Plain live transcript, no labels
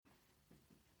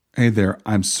Hey there,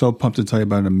 I'm so pumped to tell you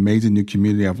about an amazing new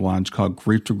community I've launched called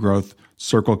Grief to Growth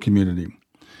Circle Community.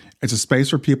 It's a space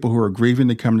for people who are grieving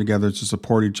to come together to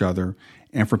support each other,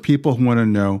 and for people who want to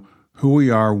know who we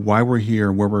are, why we're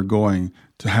here, where we're going,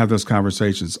 to have those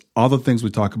conversations, all the things we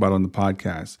talk about on the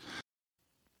podcast.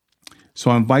 So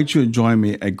I invite you to join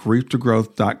me at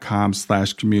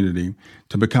grieftogrowth.com/community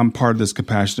to become part of this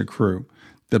compassionate crew.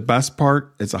 The best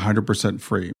part, it's 100%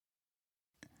 free.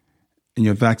 And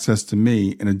you have access to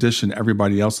me in addition to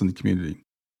everybody else in the community.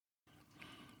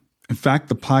 In fact,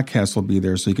 the podcast will be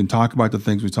there so you can talk about the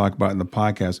things we talk about in the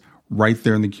podcast right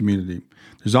there in the community.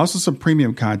 There's also some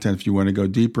premium content if you want to go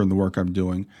deeper in the work I'm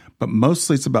doing, but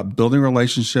mostly it's about building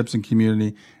relationships and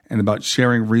community and about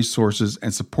sharing resources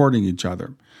and supporting each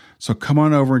other. So come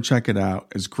on over and check it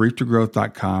out. It's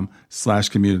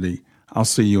grieftogrowth.com/community. I'll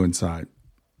see you inside.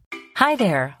 Hi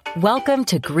there. Welcome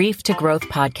to Grief to Growth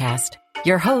podcast.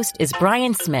 Your host is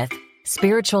Brian Smith,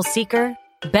 spiritual seeker,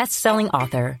 best-selling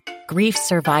author, grief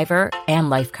survivor, and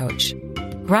life coach.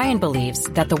 Brian believes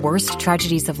that the worst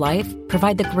tragedies of life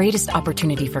provide the greatest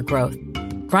opportunity for growth.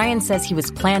 Brian says he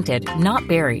was planted, not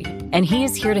buried, and he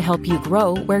is here to help you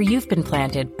grow where you've been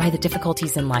planted by the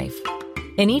difficulties in life.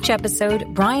 In each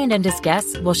episode, Brian and his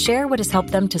guests will share what has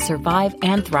helped them to survive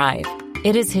and thrive.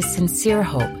 It is his sincere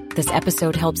hope this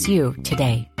episode helps you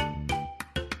today.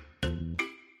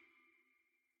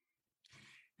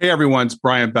 Hey everyone, it's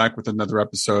Brian back with another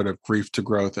episode of Grief to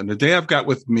Growth. And today I've got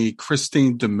with me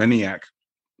Christine Dominiak.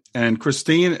 And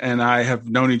Christine and I have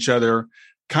known each other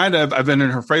I've been in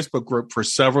her Facebook group for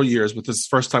several years, but this is the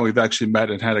first time we've actually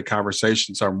met and had a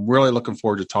conversation. So I'm really looking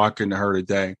forward to talking to her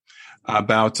today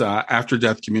about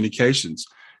after-death communications.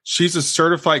 She's a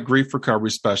certified grief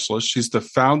recovery specialist. She's the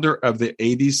founder of the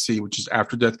ADC, which is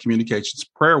After-Death Communications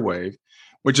Prayer Wave,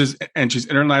 and she's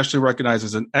internationally recognized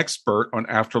as an expert on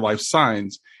afterlife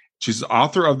signs. She's the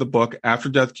author of the book, After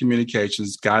Death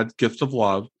Communications, God's Gift of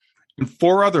Love, and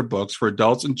 4 other books for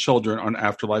adults and children on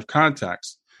afterlife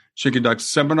contacts. She conducts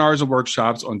seminars and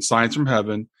workshops on signs from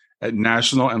heaven at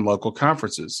national and local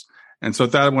conferences. And so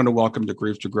with that, I want to welcome to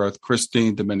Grief to Growth,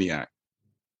 Christine Dominiak.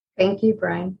 Thank you,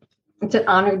 Brian. It's an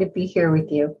honor to be here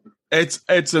with you.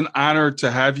 It's an honor to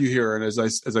have you here. And as I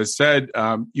said,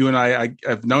 you and I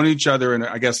have known each other, and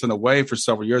I guess in a way for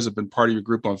several years. I've been part of your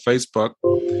group on Facebook.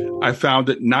 I found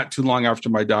it not too long after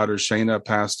my daughter Shayna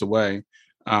passed away.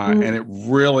 And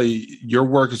your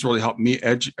work has really helped me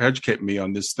educate me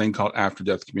on this thing called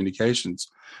after-death communications.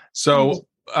 So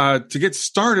to get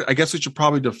started, I guess we should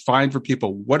probably define for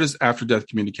people, what does after-death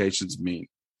communications mean?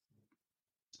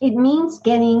 It means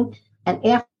getting an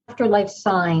afterlife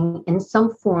sign in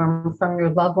some form from your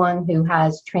loved one who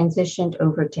has transitioned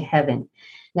over to heaven.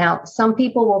 Now, some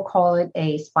people will call it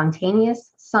a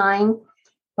spontaneous sign,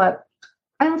 but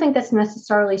I don't think that's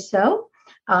necessarily so,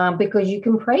 because you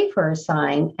can pray for a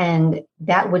sign and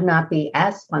that would not be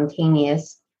as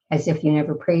spontaneous as if you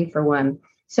never prayed for one.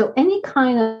 So any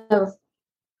kind of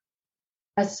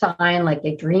a sign, like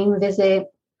a dream visit,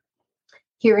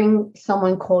 hearing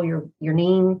someone call your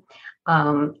name,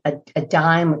 a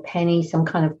dime, a penny, some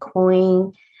kind of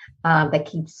coin that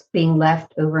keeps being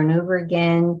left over and over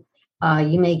again.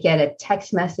 You may get a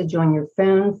text message on your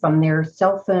phone from their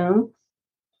cell phone,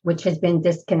 which has been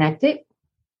disconnected.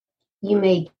 You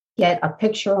may get a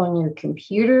picture on your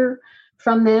computer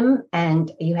from them,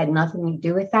 and you had nothing to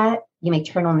do with that. You may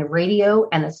turn on the radio,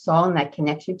 and a song that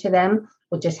connects you to them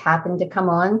will just happen to come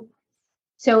on.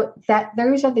 So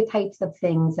those are the types of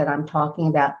things that I'm talking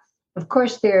about. Of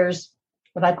course, there's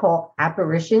what I call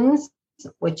apparitions,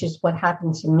 which is what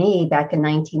happened to me back in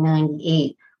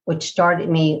 1998, which started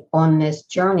me on this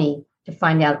journey to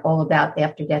find out all about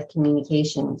after-death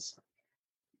communications.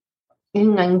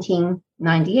 In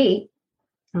 1998,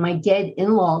 my dead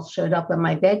in-laws showed up in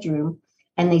my bedroom,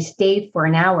 and they stayed for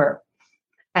an hour.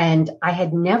 And I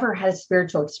had never had a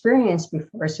spiritual experience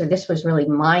before, so this was really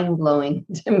mind-blowing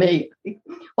to me.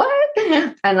 What?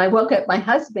 And I woke up my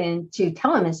husband to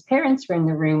tell him his parents were in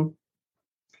the room,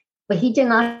 but he did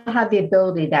not have the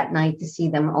ability that night to see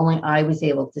them. Only I was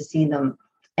able to see them.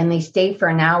 And they stayed for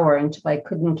an hour until I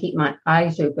couldn't keep my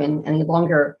eyes open any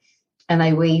longer. And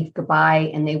I waved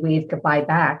goodbye, and they waved goodbye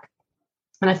back.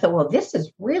 And I thought, well, this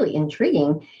is really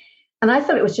intriguing. And I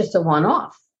thought it was just a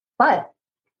one-off. But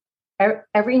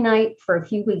every night for a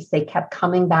few weeks, they kept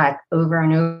coming back over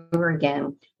and over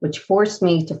again, which forced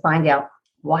me to find out,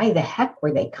 why the heck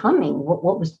were they coming?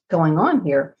 What was going on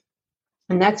here?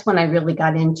 And that's when I really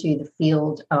got into the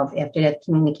field of after-death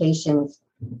communications,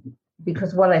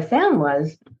 because what I found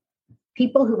was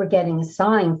people who were getting a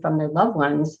sign from their loved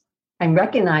ones and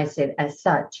recognized it as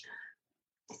such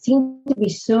seemed to be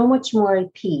so much more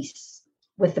at peace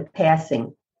with the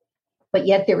passing. But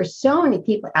yet there were so many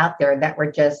people out there that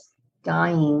were just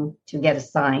dying to get a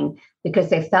sign because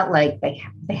they felt like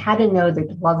they had to know that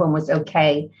the loved one was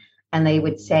okay. And they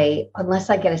would say, unless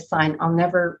I get a sign, I'll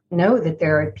never know that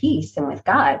they're at peace and with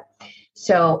God.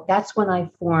 So that's when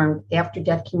I formed After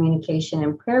Death Communication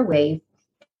and Prayer Wave,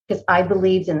 because I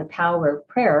believed in the power of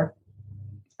prayer.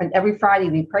 And every Friday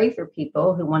we pray for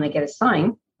people who want to get a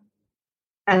sign.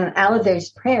 And out of those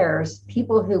prayers,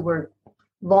 people who were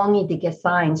longing to get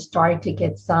signs started to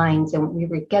get signs. And we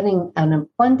were getting an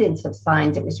abundance of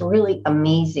signs. It was really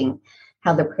amazing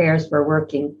how the prayers were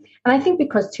working. And I think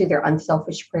because, too, they're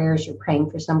unselfish prayers. You're praying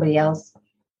for somebody else.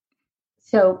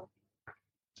 So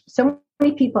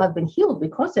many people have been healed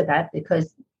because of that,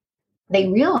 because they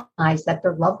realize that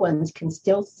their loved ones can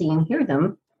still see and hear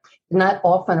them. They're not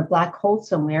off on a black hole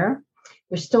somewhere.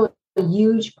 They're still a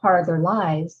huge part of their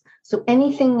lives. So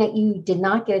anything that you did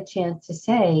not get a chance to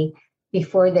say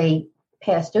before they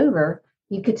passed over,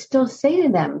 you could still say to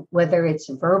them, whether it's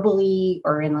verbally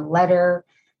or in a letter.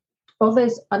 All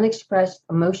those unexpressed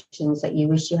emotions that you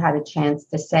wish you had a chance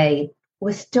to say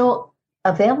was still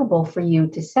available for you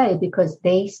to say, because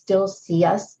they still see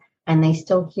us and they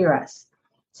still hear us.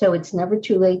 So it's never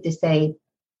too late to say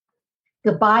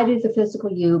goodbye to the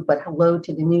physical you, but hello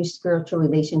to the new spiritual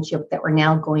relationship that we're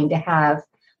now going to have.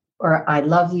 Or I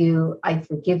love you, I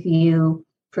forgive you,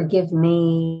 forgive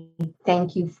me,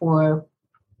 thank you for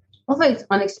all those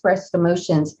unexpressed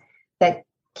emotions that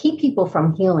keep people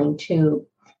from healing too.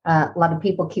 A lot of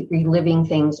people keep reliving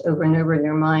things over and over in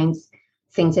their minds,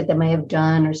 things that they may have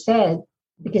done or said,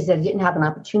 because they didn't have an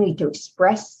opportunity to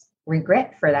express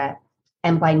regret for that.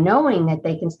 And by knowing that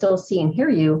they can still see and hear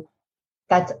you,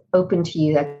 that's open to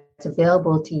you, that's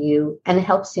available to you, and it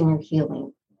helps in your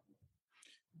healing.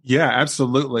 Yeah,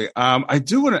 absolutely. I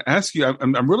do want to ask you,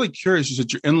 I'm really curious. You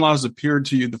said your in-laws appeared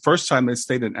to you the first time they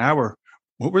stayed an hour.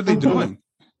 What were they doing?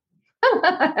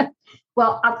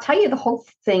 Well, I'll tell you the whole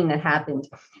thing that happened.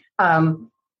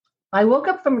 I woke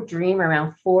up from a dream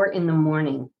around 4 a.m,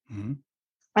 mm-hmm.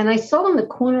 and I saw in the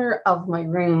corner of my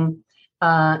room,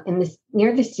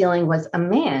 near the ceiling, was a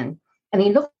man, and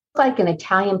he looked like an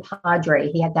Italian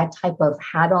padre. He had that type of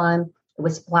hat on. It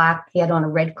was black. He had on a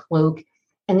red cloak,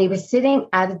 and he was sitting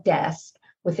at a desk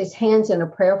with his hands in a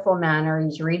prayerful manner. He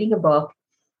was reading a book,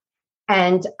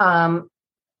 and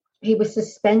he was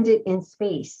suspended in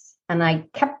space. And I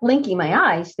kept blinking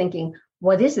my eyes thinking,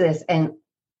 what is this? And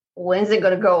when is it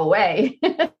going to go away?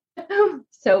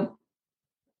 So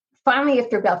finally,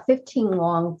 after about 15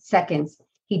 long seconds,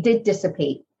 he did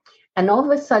dissipate. And all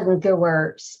of a sudden, there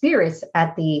were spirits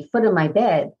at the foot of my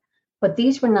bed. But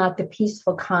these were not the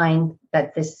peaceful kind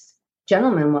that this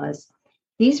gentleman was.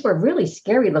 These were really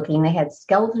scary looking. They had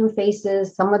skeleton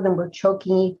faces. Some of them were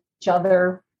choking each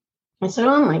other. I said,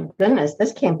 oh, my goodness,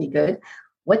 this can't be good.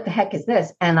 What the heck is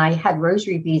this? And I had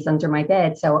rosary beads under my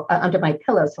bed, so under my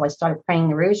pillow. So I started praying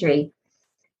the rosary.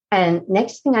 And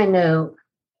next thing I know,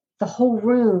 the whole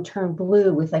room turned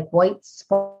blue with like white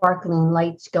sparkling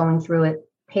lights going through it.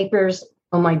 Papers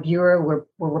on my bureau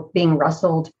were being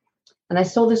rustled. And I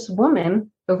saw this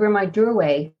woman over my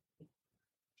doorway.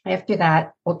 After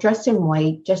that, well, dressed in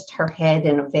white, just her head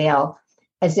in a veil,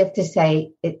 as if to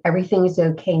say, everything is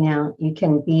okay now. You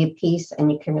can be at peace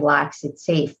and you can relax. It's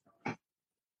safe.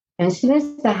 And as soon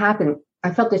as that happened,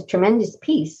 I felt this tremendous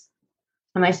peace.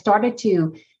 And I started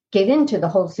to get into the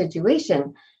whole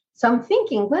situation. So I'm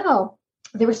thinking, well,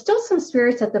 there were still some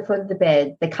spirits at the foot of the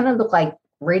bed. They kind of look like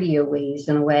radio waves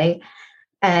in a way.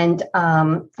 And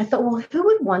I thought, well, who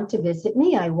would want to visit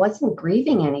me? I wasn't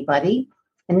grieving anybody.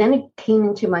 And then it came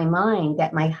into my mind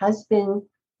that my husband,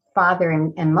 father,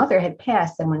 and mother had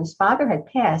passed. And when his father had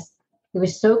passed, he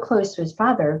was so close to his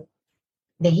father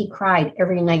that he cried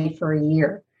every night for a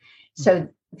year. So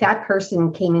that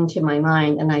person came into my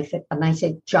mind, and I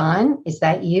said, John, is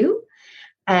that you?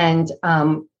 And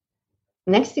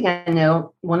next thing I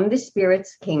know, one of the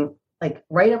spirits came like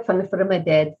right up from the foot of my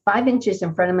bed, 5 inches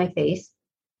in front of my face.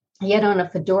 He had on a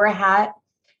fedora hat,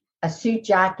 a suit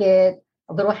jacket,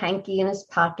 a little hanky in his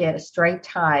pocket, a striped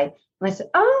tie. And I said,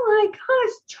 oh my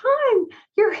gosh, John,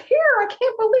 you're here. I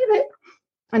can't believe it.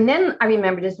 And then I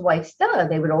remembered his wife, Stella.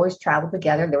 They would always travel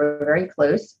together. They were very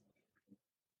close.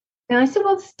 And I said,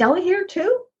 well, is Stella here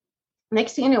too?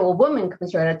 Next thing you know, a woman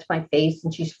comes right up to my face,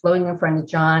 and she's floating in front of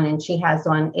John, and she has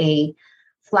on a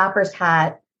flapper's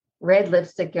hat, red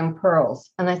lipstick, and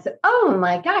pearls. And I said, oh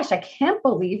my gosh, I can't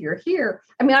believe you're here.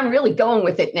 I mean, I'm really going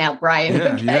with it now,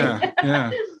 Brian.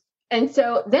 Yeah. And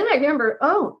so then I remember,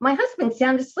 oh, my husband's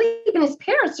sound asleep and his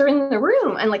parents are in the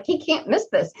room, and like, he can't miss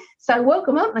this. So I woke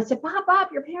him up and I said, Bob,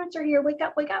 your parents are here. Wake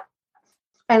up, wake up.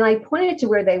 And I pointed to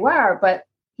where they were, but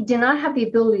he did not have the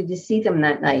ability to see them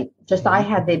that night. Just I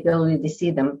had the ability to see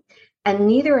them. And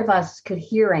neither of us could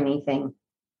hear anything.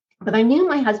 But I knew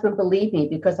my husband believed me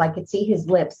because I could see his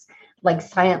lips like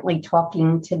silently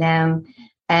talking to them.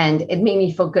 And it made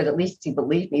me feel good. At least he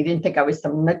believed me. He didn't think I was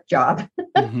some nut job.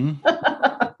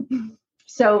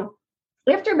 So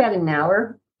after about an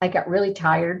hour, I got really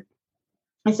tired.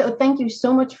 I said, thank you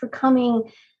so much for coming.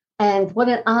 And what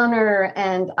an honor.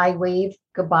 And I waved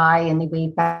goodbye and they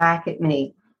waved back at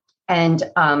me. And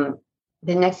the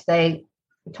next day,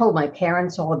 I told my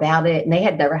parents all about it. And they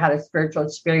had never had a spiritual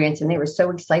experience. And they were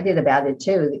so excited about it,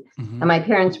 too. And my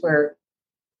parents were.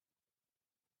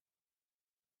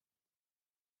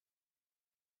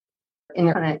 And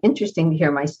it's kind of interesting to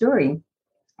hear my story.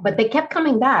 But they kept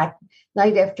coming back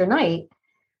night after night.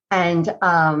 And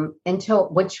until,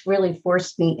 which really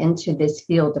forced me into this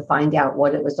field to find out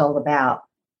what it was all about.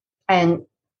 And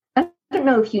I don't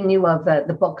know if you knew of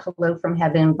the book Hello from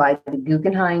Heaven by the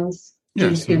Guggenheims.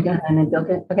 Yes. Judith Guggenheim and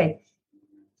Bill. Okay.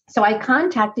 So I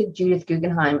contacted Judith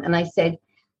Guggenheim and I said,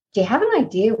 do you have an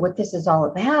idea what this is all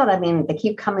about? I mean, they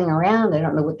keep coming around. I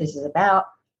don't know what this is about.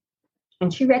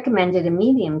 And she recommended a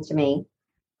medium to me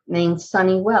named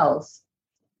Sunny Wells.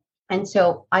 And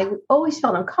so I always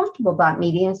felt uncomfortable about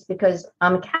mediums because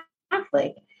I'm a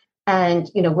Catholic and,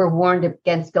 you know, we're warned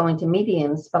against going to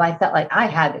mediums, but I felt like I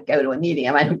had to go to a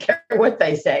medium. I don't care what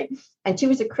they say. And she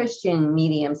was a Christian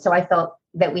medium. So I felt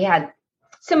that we had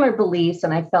similar beliefs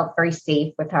and I felt very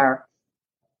safe with her.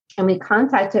 And we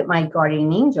contacted my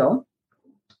guardian angel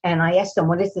and I asked them,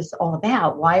 what is this all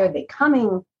about? Why are they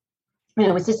coming?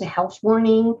 And was this a health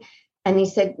warning? And he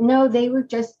said, no, they were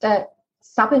just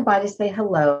stopping by to say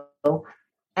hello.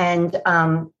 And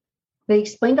they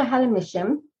explained I had a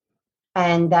mission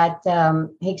and that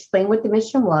he explained what the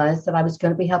mission was, that I was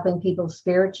going to be helping people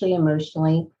spiritually,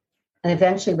 emotionally, and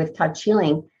eventually with touch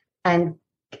healing. And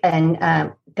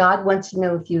God wants to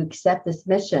know if you accept this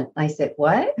mission. I said,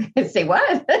 what? I say,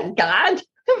 what? God?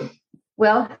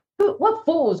 Well, what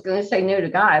fool is going to say no to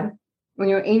God when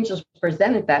your angel's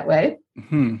presented that way?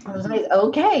 I was like,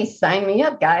 okay, sign me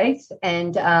up, guys.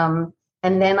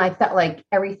 And then I felt like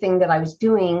everything that I was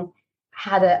doing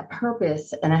had a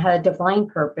purpose and I had a divine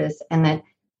purpose. And that,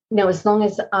 you know, as long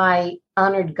as I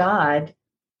honored God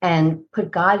and put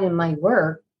God in my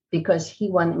work because he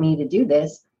wanted me to do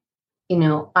this, you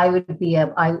know, I would be,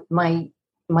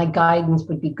 my guidance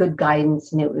would be good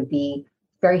guidance and it would be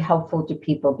very helpful to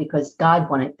people because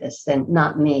God wanted this and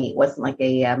not me. It wasn't like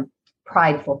a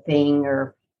prideful thing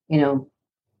or, you know,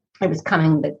 it was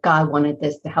coming that God wanted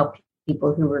this to help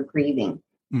people who were grieving.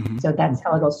 So that's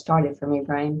how it all started for me,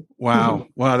 Brian. Wow.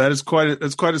 Wow. That's quite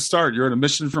a start. You're on a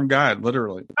mission from God,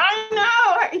 literally. I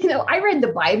know. You know, I read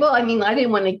the Bible. I mean, I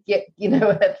didn't want to get, you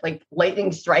know, like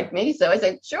lightning strike me. So I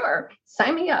said, sure,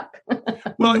 sign me up.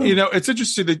 Well, you know, it's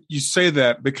interesting that you say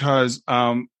that because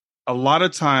a lot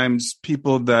of times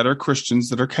people that are Christians,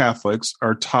 that are Catholics,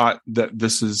 are taught that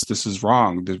this is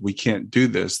wrong, that we can't do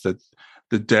this, that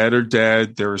the dead are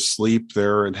dead, they're asleep,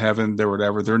 they're in heaven, they're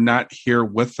whatever. They're not here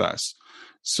with us.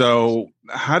 So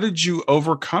how did you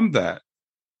overcome that?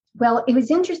 Well, it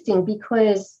was interesting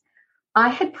because I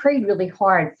had prayed really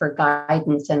hard for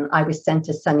guidance and I was sent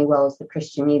to Sunny Wells, the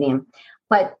Christian medium.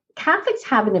 But Catholics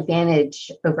have an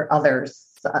advantage over others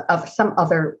of some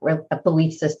other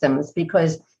belief systems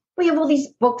because we have all these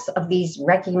books of these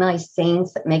recognized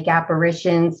saints that make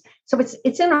apparitions. So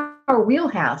it's in our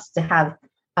wheelhouse to have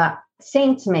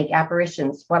saints make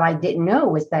apparitions. What I didn't know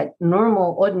was that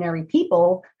normal, ordinary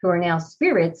people who are now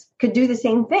spirits could do the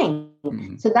same thing.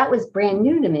 So that was brand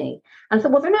new to me. And I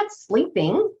thought, well, they're not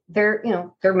sleeping. They're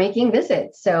making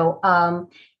visits. So,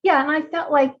 yeah. And I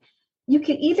felt like you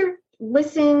could either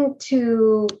listen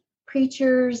to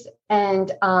preachers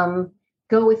and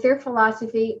go with their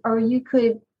philosophy, or you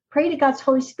could pray to God's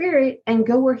Holy Spirit and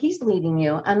go where he's leading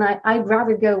you. And I'd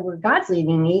rather go where God's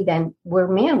leading me than where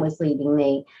man was leading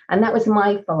me. And that was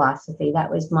my philosophy. That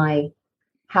was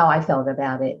how I felt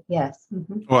about it. Yes.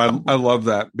 Well, I love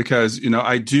that because, you know,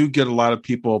 I do get a lot of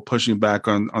people pushing back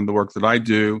on the work that I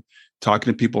do,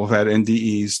 talking to people who've had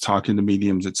NDEs, talking to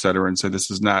mediums, et cetera, and say, this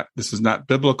is not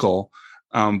biblical.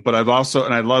 But I've also,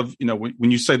 and I love, you know,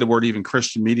 when you say the word even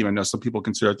Christian medium, I know some people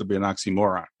consider it to be an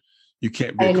oxymoron. You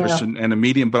can't be a Christian and a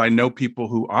medium, but I know people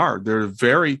who are. They're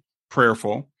very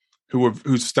prayerful,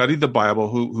 who study the Bible,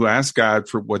 who ask God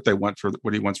for what they want, for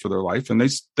what he wants for their life, and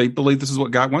they believe this is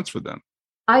what God wants for them.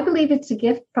 I believe it's a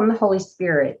gift from the Holy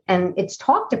Spirit, and it's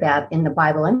talked about in the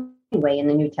Bible anyway, in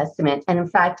the New Testament. And in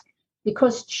fact,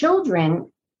 because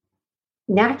children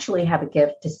naturally have a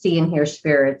gift to see and hear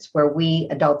spirits where we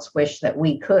adults wish that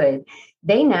we could,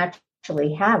 they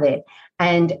naturally have it.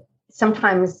 And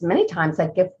sometimes, many times,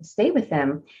 that gift will stay with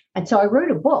them. And so I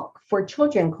wrote a book for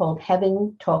children called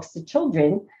Heaven Talks to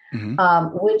Children,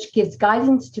 which gives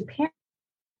guidance to parents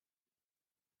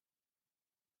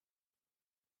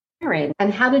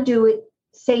and how to do it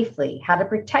safely, how to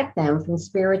protect them from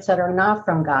spirits that are not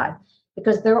from God.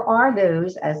 Because there are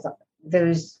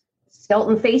those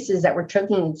skeleton faces that were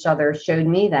choking each other showed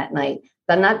me that night,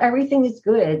 that not everything is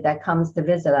good that comes to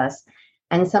visit us.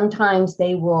 And sometimes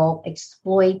they will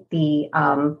exploit the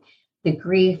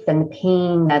grief and the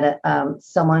pain that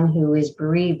someone who is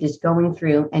bereaved is going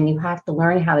through. And you have to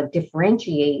learn how to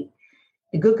differentiate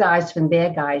the good guys from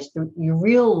bad guys, your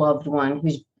real loved one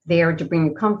who's there to bring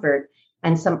you comfort,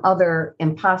 and some other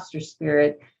imposter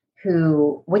spirit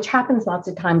which happens lots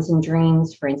of times in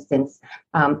dreams, for instance.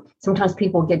 Sometimes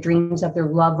people get dreams of their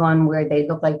loved one where they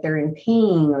look like they're in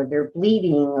pain, or they're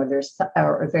bleeding, or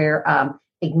they're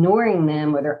ignoring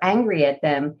them, or they're angry at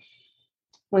them.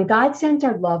 When God sends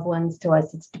our loved ones to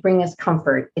us, it's to bring us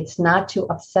comfort. It's not to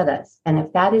upset us. And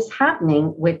if that is happening,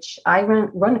 which I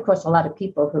run across a lot of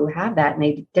people who have that and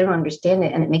they don't understand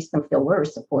it, and it makes them feel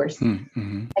worse, of course.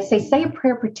 Mm-hmm. I say a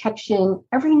prayer protection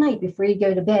every night before you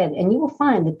go to bed, and you will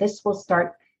find that this will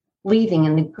start leaving,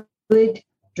 and the good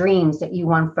dreams that you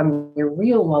want from your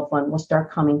real loved one will start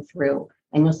coming through,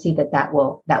 and you'll see that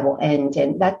will end.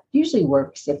 And that usually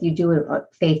works if you do it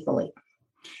faithfully.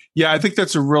 Yeah, I think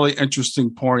that's a really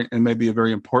interesting point, and maybe a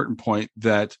very important point,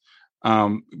 that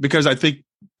because I think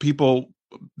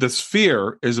this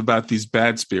fear is about these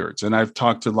bad spirits. And I've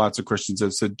talked to lots of Christians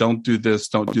that said, don't do this,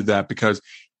 don't do that, because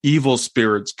evil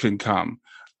spirits can come.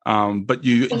 But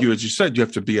you, as you said, you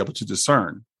have to be able to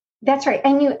discern. That's right.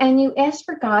 And you ask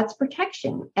for God's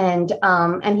protection, and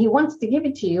he wants to give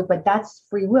it to you, but that's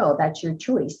free will. That's your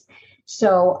choice.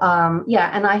 So,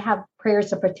 and I have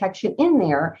prayers of protection in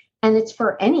there. And it's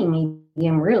for any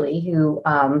medium, really,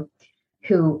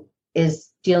 who is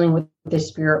dealing with the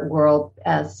spirit world.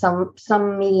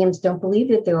 Some mediums don't believe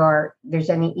that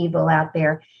there's any evil out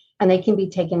there, and they can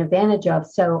be taken advantage of.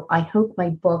 So I hope my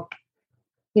book,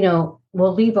 will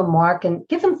leave a mark and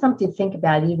give them something to think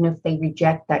about, even if they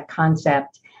reject that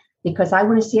concept, because I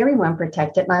want to see everyone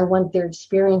protected, and I want their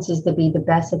experiences to be the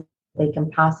best that they can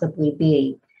possibly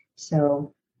be.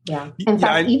 So, yeah. In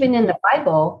fact, even in the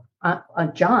Bible,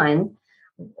 John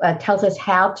tells us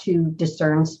how to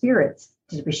discern spirits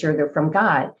to be sure they're from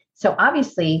God. So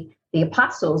obviously the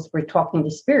apostles were talking to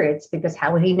spirits, because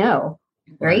how would he know,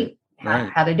 right?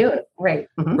 How to do it, right?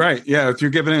 Mm-hmm. Right. Yeah. If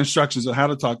you're given instructions on how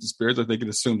to talk to spirits, I think it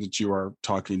assumes that you are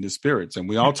talking to spirits. And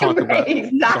we all talk about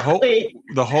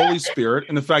the Holy Spirit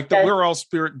and the fact that we're all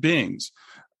spirit beings.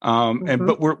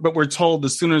 But we're told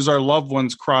as soon as our loved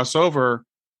ones cross over,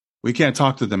 we can't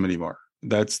talk to them anymore.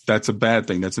 That's a bad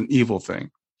thing. That's an evil thing.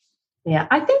 Yeah,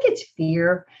 I think it's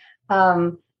fear.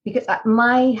 Because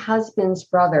my husband's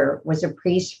brother was a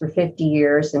priest for 50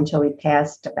 years until he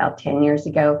passed about 10 years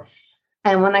ago.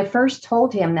 And when I first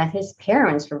told him that his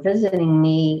parents were visiting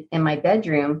me in my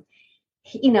bedroom,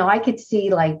 I could see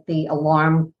like the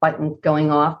alarm button going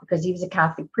off, because he was a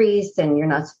Catholic priest and you're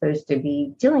not supposed to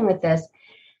be dealing with this.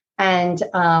 And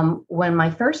when my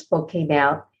first book came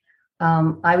out,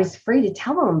 I was afraid to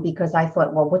tell him, because I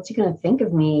thought, well, what's he going to think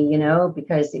of me?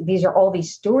 Because these are all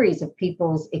these stories of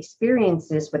people's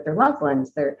experiences with their loved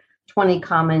ones, their 20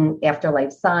 common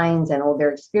afterlife signs and all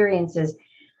their experiences.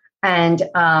 And,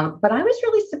 but I was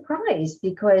really surprised,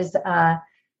 because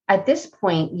at this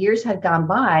point, years had gone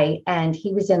by, and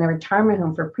he was in a retirement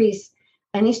home for priests,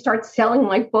 and he starts selling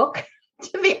my book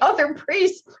to the other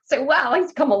priests. So, wow,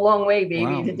 he's come a long way,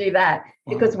 baby, to do that.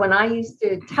 Because when I used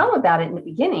to tell him about it in the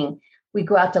beginning, we'd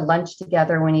go out to lunch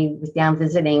together when he was down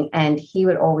visiting, and he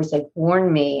would always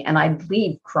warn me, and I'd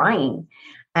leave crying.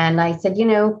 And I said,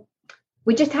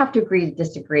 we just have to agree to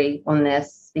disagree on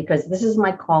this, because this is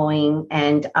my calling,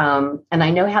 and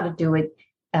I know how to do it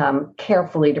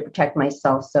carefully to protect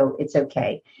myself, so it's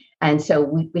okay. And so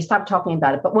we stopped talking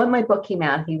about it. But when my book came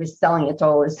out, he was selling it to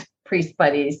all his priest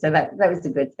buddies, so that was a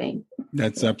good thing.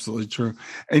 That's absolutely true.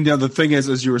 And the thing is,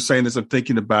 as you were saying this, I'm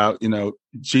thinking about,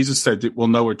 Jesus said that we'll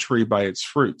know a tree by its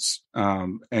fruits.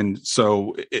 And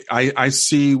so I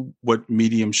see what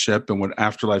mediumship and what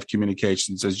afterlife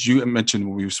communications, as you mentioned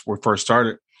when we first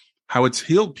started, how it's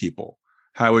healed people,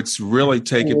 how it's really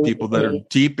taken people that are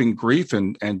deep in grief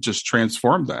and just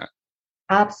transformed that.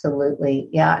 Absolutely.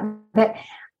 Yeah.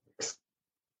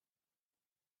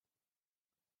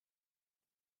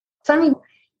 Sonny,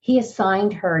 he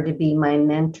assigned her to be my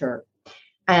mentor.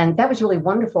 And that was really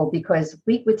wonderful, because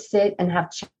we would sit and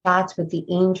have chats with the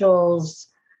angels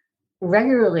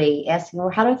regularly asking, well,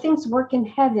 how do things work in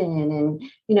heaven?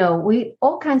 And, we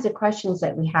all kinds of questions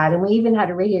that we had. And we even had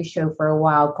a radio show for a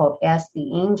while called Ask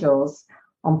the Angels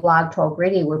on Blog Talk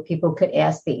Radio, where people could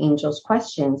ask the angels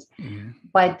questions. Mm-hmm.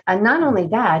 But not only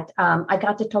that, I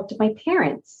got to talk to my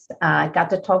parents. I got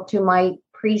to talk to my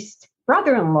priest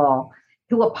brother-in-law,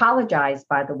 who apologized,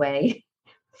 by the way,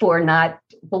 for not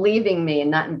believing me and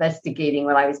not investigating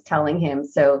what I was telling him.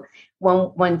 So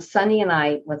when Sonny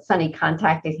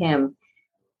contacted him,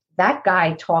 that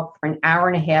guy talked for an hour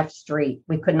and a half straight.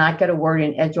 We could not get a word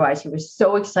in edgewise. He was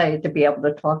so excited to be able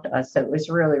to talk to us. So it was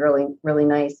really, really, really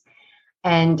nice.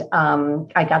 And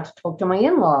I got to talk to my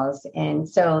in-laws. And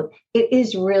so it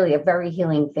is really a very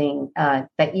healing thing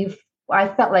I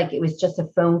felt like it was just a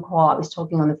phone call. I was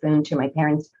talking on the phone to my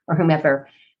parents or whomever.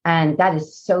 And that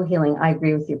is so healing. I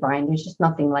agree with you, Brian. There's just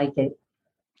nothing like it.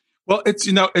 Well,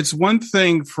 it's one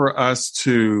thing for us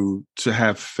to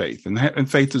have faith,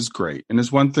 and faith is great. And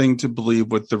it's one thing to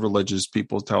believe what the religious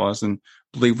people tell us and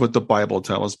believe what the Bible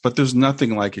tells us, but there's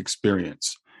nothing like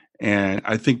experience. And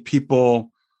I think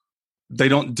people, they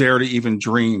don't dare to even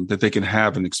dream that they can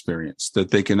have an experience,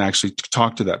 that they can actually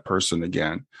talk to that person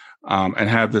again. And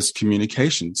have this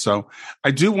communication. So I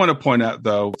do want to point out,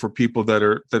 though, for people that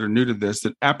are new to this,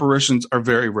 that apparitions are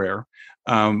very rare.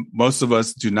 Most of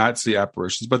us do not see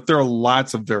apparitions, but there are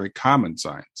lots of very common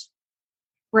signs.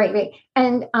 Right.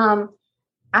 And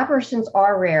apparitions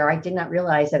are rare. I did not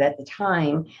realize it at the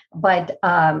time, but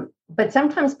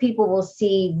sometimes people will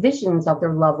see visions of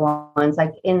their loved ones,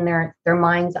 like in their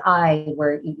mind's eye,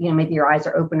 where maybe your eyes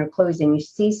are open or closed, and you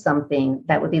see something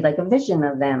that would be like a vision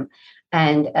of them.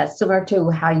 And similar to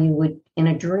how you would in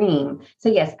a dream. So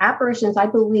yes, apparitions, I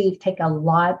believe, take a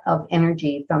lot of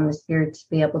energy from the spirit to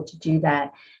be able to do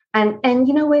that. And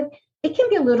you know what? It can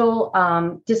be a little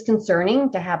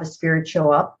disconcerting to have a spirit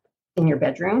show up in your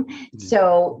bedroom. Mm-hmm.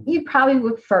 So you probably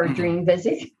would prefer a dream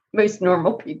visit. Most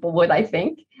normal people would, I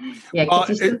think. Yeah, because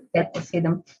you still get to see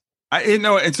them.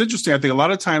 It's interesting. I think a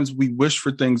lot of times we wish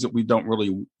for things that we don't really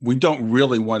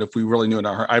want if we really knew it.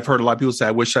 I've heard a lot of people say,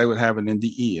 I wish I would have an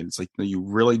NDE. And it's like, no, you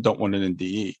really don't want an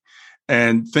NDE.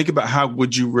 And think about how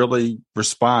would you really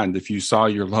respond if you saw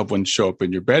your loved one show up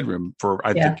in your bedroom.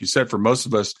 Think you said for most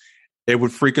of us, it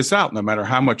would freak us out no matter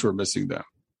how much we're missing them.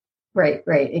 Right.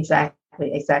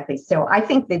 Exactly. So I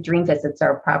think the dream visits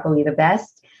are probably the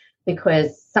best,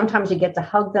 because sometimes you get to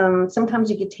hug them. Sometimes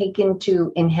you get taken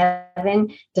to in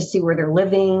heaven to see where they're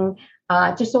living.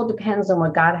 It just all depends on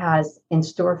what God has in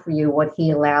store for you, what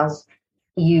he allows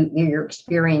your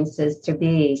experiences to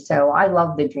be. So I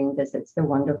love the dream visits. They're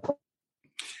wonderful.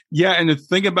 Yeah. And the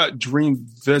thing about dream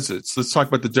visits, let's talk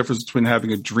about the difference between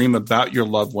having a dream about your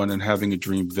loved one and having a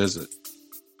dream visit.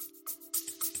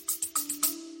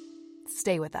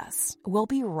 Stay with us. We'll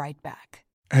be right back.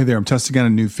 Hey there, I'm testing out a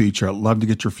new feature. I'd love to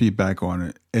get your feedback on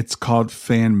it. It's called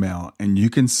Fan Mail, and you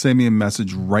can send me a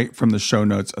message right from the show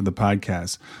notes of the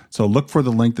podcast. So look for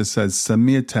the link that says send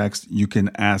me a text. You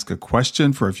can ask a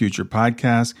question for a future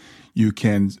podcast. You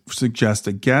can suggest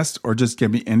a guest or just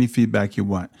give me any feedback you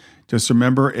want. Just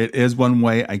remember, it is one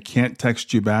way. I can't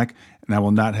text you back, and I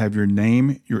will not have your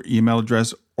name, your email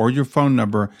address, or your phone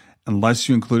number unless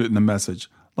you include it in the message.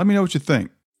 Let me know what you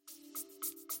think.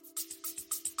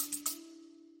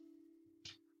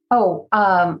 Well,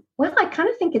 I kind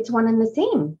of think it's one and the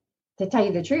same, to tell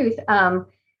you the truth.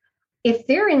 If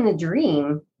they're in the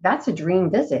dream, that's a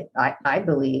dream visit, I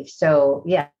believe. So,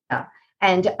 yeah.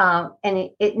 And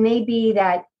it may be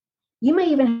that you may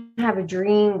even have a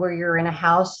dream where you're in a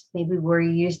house, maybe where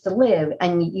you used to live,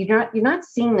 and you're not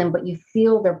seeing them, but you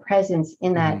feel their presence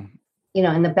in that,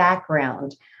 in the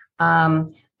background.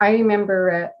 I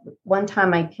remember one time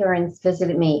my parents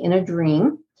visited me in a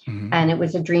dream, and it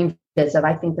was a dream visit.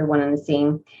 I think they're one and the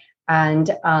same. And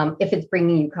if it's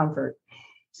bringing you comfort.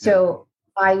 So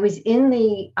I was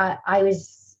I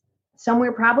was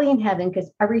somewhere probably in heaven, because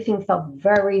everything felt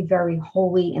very, very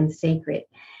holy and sacred.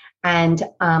 And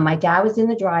my dad was in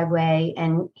the driveway,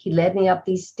 and he led me up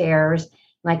these stairs.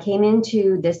 And I came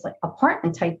into this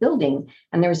apartment type building,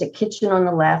 and there was a kitchen on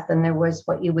the left, and there was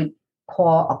what you would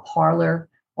call a parlor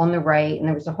on the right, and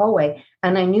there was a hallway.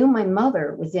 And I knew my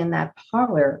mother was in that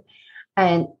parlor.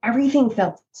 And everything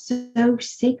felt so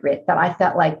sacred that I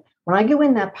felt like when I go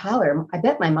in that parlor, I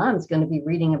bet my mom's going to be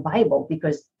reading a Bible,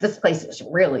 because this place is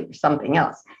really something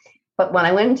else. But when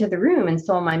I went into the room and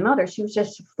saw my mother, she was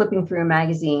just flipping through a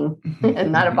magazine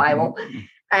and not a Bible.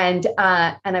 And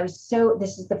I was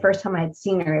this is the first time I had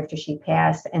seen her after she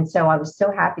passed. And so I was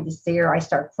so happy to see her. I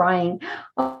start crying.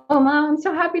 Oh, Mom, I'm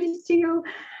so happy to see you.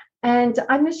 And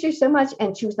I miss you so much.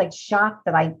 And she was like shocked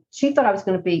that she thought I was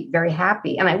going to be very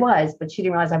happy. And I was, but she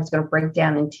didn't realize I was going to break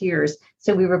down in tears.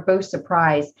 So we were both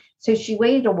surprised. So she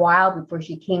waited a while before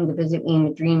she came to visit me in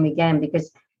the dream again,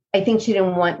 because I think she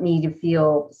didn't want me to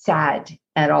feel sad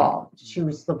at all. She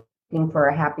was looking for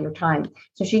a happier time.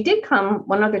 So she did come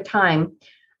one other time.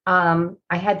 I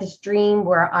had this dream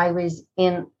where I was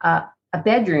in a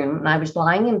bedroom and I was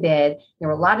lying in bed. There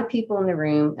were a lot of people in the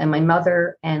room, and my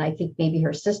mother and I think maybe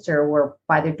her sister were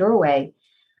by the doorway.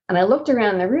 And I looked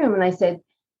around the room and I said,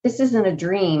 "This isn't a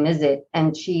dream, is it?"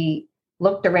 And she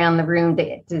looked around the room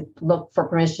to look for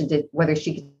permission to whether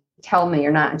she could tell me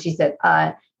or not. And she said,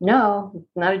 "No,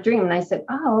 not a dream." And I said,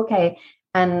 "Oh, okay."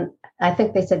 And I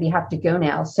think they said, "You have to go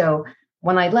now." So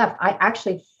when I left, I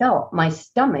actually felt my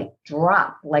stomach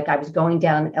drop, like I was going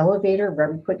down an elevator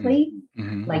very quickly,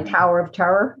 like Tower of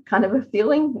Terror kind of a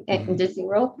feeling in Disney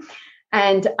World.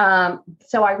 And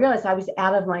so I realized I was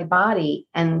out of my body.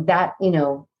 And that,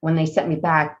 when they sent me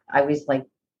back, I was like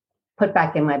put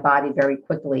back in my body very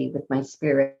quickly with my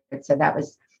spirit. So that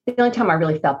was the only time I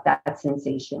really felt that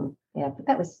sensation. Yeah, but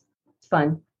that was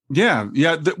fun. Yeah.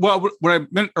 Well, what I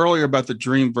meant earlier about the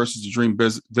dream versus the dream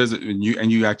visit, and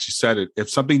you actually said it. If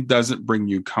something doesn't bring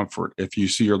you comfort, if you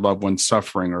see your loved one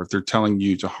suffering, or if they're telling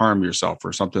you to harm yourself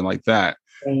or something like that,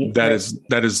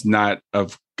 that is not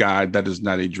of God. That is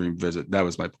not a dream visit. That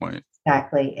was my point.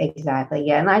 Exactly.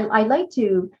 Yeah, and I like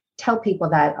to tell people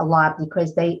that a lot,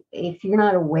 because if you're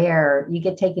not aware, you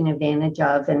get taken advantage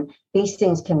of, and these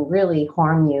things can really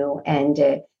harm you and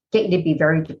get you to be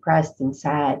very depressed and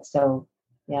sad. So.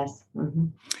 Yes. Mm-hmm.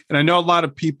 And I know a lot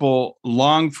of people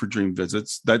long for dream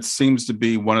visits. That seems to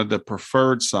be one of the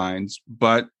preferred signs.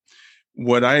 But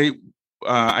what I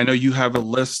know you have a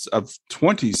list of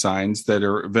 20 signs that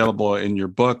are available in your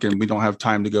book, and we don't have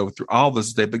time to go through all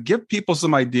this today, but give people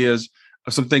some ideas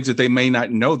of some things that they may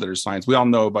not know that are signs. We all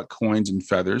know about coins and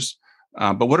feathers,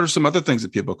 but what are some other things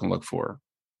that people can look for?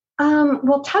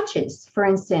 Well, touches, for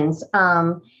instance.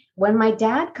 When my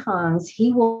dad comes,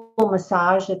 he will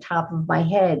massage the top of my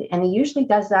head. And he usually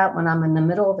does that when I'm in the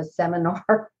middle of a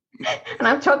seminar. And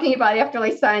I'm talking about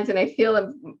afterlife signs, and I feel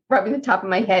him rubbing the top of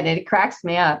my head, and it cracks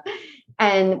me up.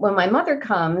 And when my mother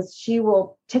comes, she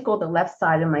will tickle the left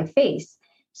side of my face.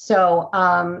 So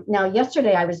now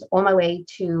yesterday I was on my way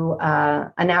to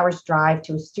an hour's drive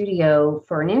to a studio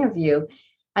for an interview.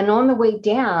 And on the way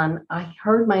down, I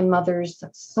heard my mother's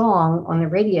song on the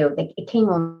radio. It came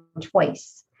on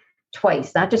twice,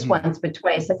 not just once, but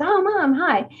twice. I said, "Oh, Mom,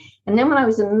 hi." And then when I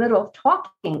was in the middle of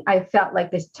talking, I felt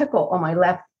like this tickle on my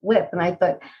left lip. And I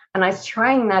was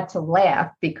trying not to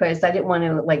laugh because I didn't want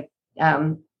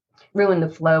to ruin the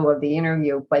flow of the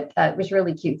interview, but it was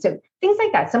really cute. So things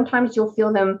like that. Sometimes you'll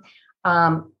feel them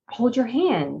hold your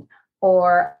hand,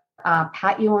 or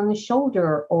pat you on the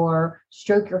shoulder, or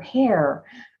stroke your hair.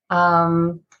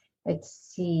 Let's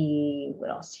see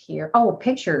what else here. Oh,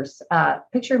 pictures.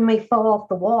 Picture may fall off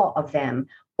the wall of them,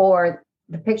 or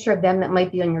the picture of them that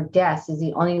might be on your desk is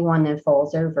the only one that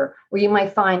falls over. Or you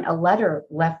might find a letter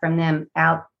left from them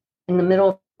out in the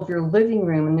middle of your living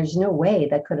room, and there's no way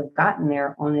that could have gotten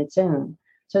there on its own.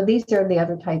 So these are the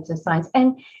other types of signs.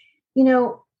 And,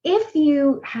 if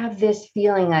you have this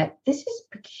feeling that this is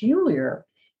peculiar,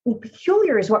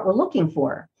 peculiar is what we're looking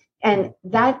for. And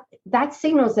that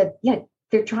signals that,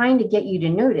 they're trying to get you to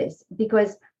notice,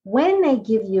 because when they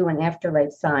give you an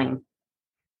afterlife sign,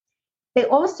 they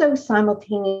also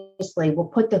simultaneously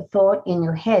will put the thought in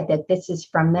your head that this is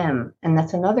from them. And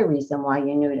that's another reason why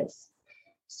you notice.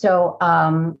 So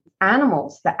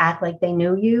animals that act like they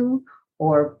know you,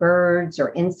 or birds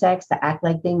or insects that act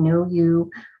like they know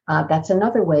you, that's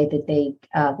another way that they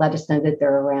let us know that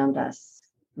they're around us.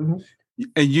 Mm-hmm.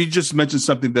 And you just mentioned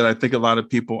something that I think a lot of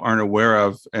people aren't aware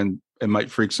of, and it might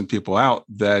freak some people out,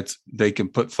 that they can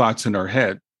put thoughts in our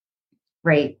head.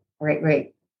 Right.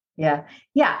 Yeah.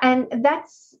 And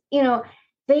that's,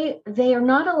 they are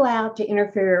not allowed to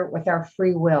interfere with our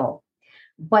free will,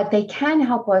 but they can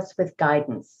help us with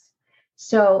guidance.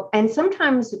 So, and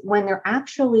sometimes when they're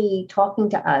actually talking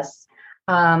to us,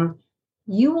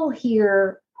 you will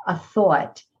hear a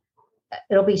thought.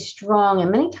 It'll be strong,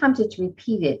 and many times it's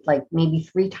repeated, like maybe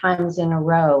 3 times in a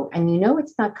row. And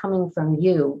it's not coming from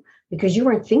you because you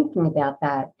weren't thinking about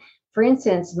that. For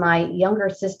instance, my younger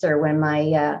sister, when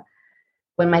my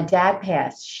dad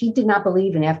passed, she did not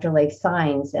believe in afterlife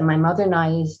signs. And my mother and I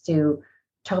used to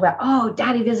talk about, "Oh,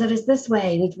 Daddy visited us this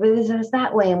way, and he visited us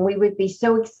that way." And we would be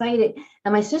so excited.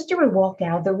 And my sister would walk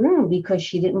out of the room because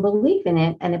she didn't believe in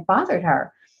it, and it bothered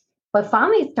her. But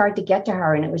finally it started to get to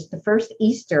her, and it was the first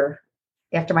Easter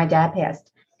after my dad passed.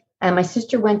 And my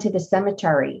sister went to the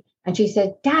cemetery, And she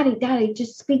said, Daddy, Daddy,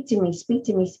 just speak to me, speak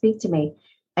to me, speak to me.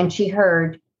 And she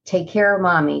heard, take care of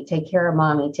mommy, take care of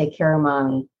mommy, take care of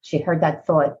mommy. She heard that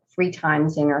thought 3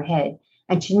 times in her head.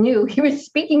 And she knew he was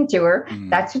speaking to her.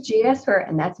 That's what she asked for.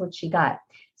 And that's what she got.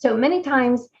 So many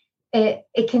times it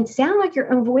can sound like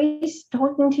your own voice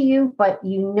talking to you, but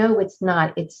it's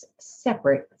not. It's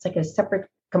separate. It's like a separate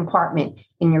compartment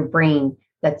in your brain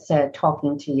that's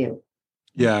talking to you.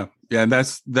 Yeah. Yeah. And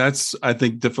that's, I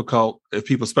think, difficult if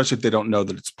people, especially if they don't know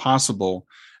that it's possible.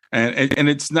 And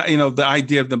it's not, the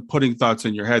idea of them putting thoughts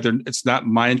in your head, it's not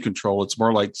mind control. It's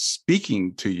more like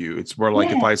speaking to you. It's more like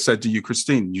if I said to you,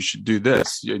 Christine, you should do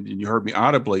this, you heard me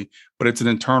audibly, but it's an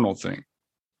internal thing.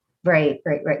 Right.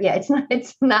 Yeah,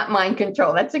 it's not mind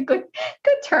control. That's a good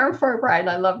term for it, Brian.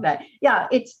 I love that. Yeah,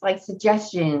 it's like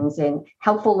suggestions and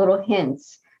helpful little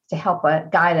hints to help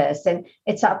guide us. And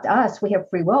it's up to us. We have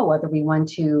free will, whether we want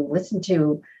to listen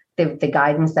to the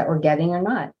guidance that we're getting or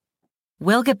not.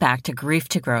 We'll get back to Grief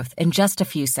to Growth in just a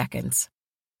few seconds.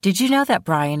 Did you know that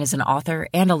Brian is an author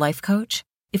and a life coach?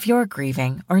 If you're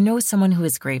grieving or know someone who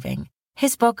is grieving,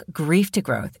 his book, Grief to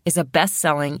Growth, is a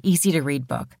best-selling, easy-to-read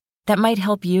book that might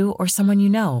help you or someone you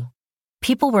know.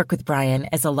 People work with Brian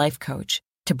as a life coach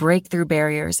to break through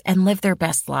barriers and live their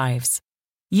best lives.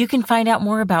 You can find out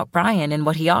more about Brian and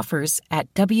what he offers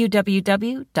at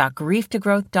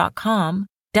www.grieftogrowth.com,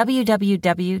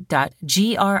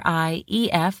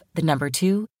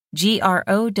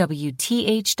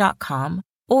 www.growth.com,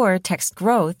 or text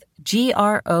growth,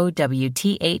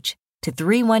 GROWTH, to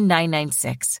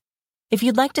 31996. If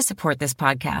you'd like to support this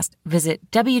podcast,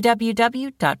 visit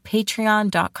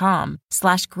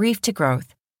www.patreon.com/grieftogrowth,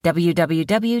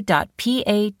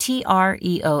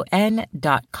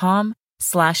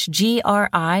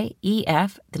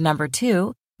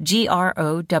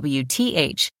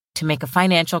 www.patreon.com/GRIEF, to make a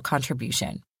financial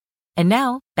contribution. And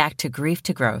now, back to Grief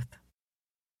to Growth.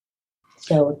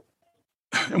 So,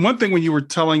 and one thing when you were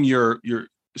telling your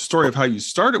story of how you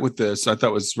started with this, I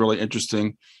thought was really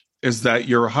interesting, is that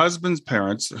your husband's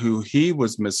parents, who he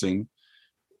was missing,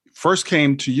 first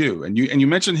came to you. And you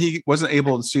mentioned he wasn't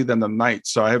able to see them the night.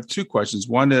 So I have 2 questions.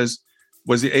 One is,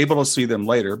 was he able to see them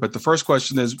later? But the first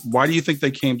question is, why do you think they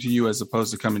came to you as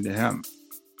opposed to coming to him?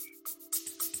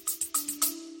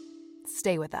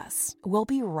 Stay with us. We'll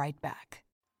be right back.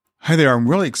 Hi there. I'm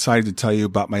really excited to tell you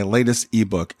about my latest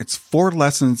ebook. It's 4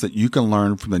 lessons that you can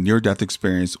learn from the near-death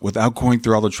experience without going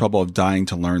through all the trouble of dying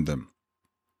to learn them.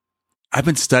 I've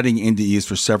been studying NDEs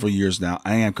for several years now.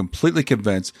 I am completely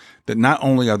convinced that not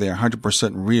only are they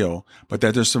 100% real, but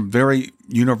that there's some very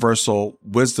universal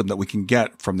wisdom that we can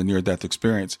get from the near-death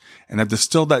experience. And I've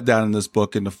distilled that down in this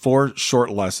book into 4 short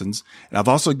lessons. And I've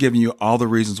also given you all the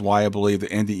reasons why I believe that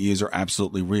NDEs are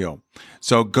absolutely real.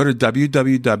 So go to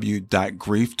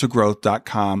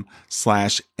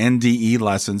www.grieftogrowth.com/NDE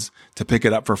lessons to pick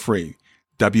it up for free.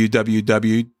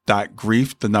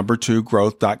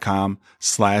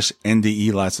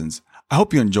 www.growth.com/NDE lessons. I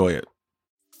hope you enjoy it.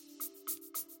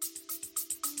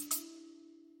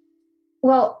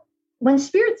 well, when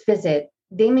spirits visit,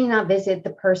 they may not visit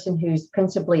the person who's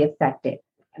principally affected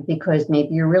because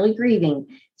maybe you're really grieving.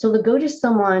 So they'll go to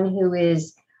someone who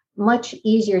is much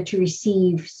easier to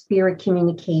receive spirit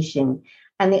communication.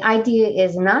 And the idea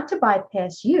is not to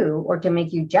bypass you or to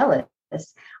make you jealous,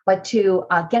 but to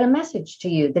get a message to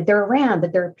you that they're around,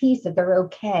 that they're at peace, that they're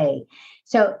okay.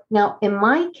 So now in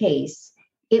my case,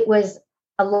 it was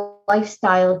a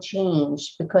lifestyle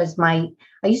change because I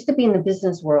used to be in the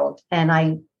business world and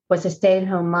I was a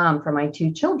stay-at-home mom for my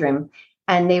 2 children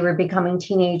and they were becoming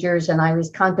teenagers and I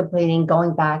was contemplating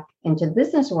going back into the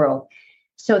business world.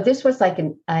 So this was like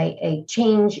a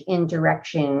change in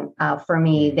direction for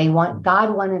me.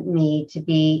 God wanted me to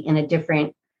be in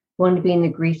wanted to be in the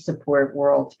grief support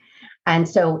world. And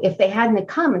so if they hadn't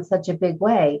come in such a big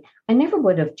way, I never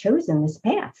would have chosen this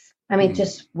path. I mean, it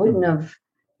just wouldn't have,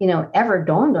 ever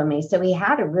dawned on me. So he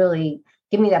had to really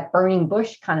give me that burning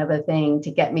bush kind of a thing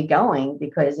to get me going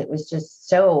because it was just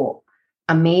so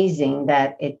amazing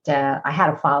that I had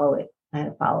to follow it.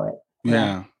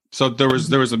 Yeah. So there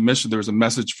was a mission, there was a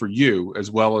message for you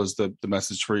as well as the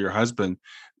message for your husband.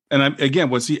 And again,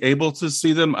 was he able to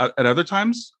see them at other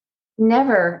times?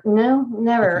 Never.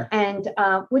 Okay. And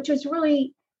which was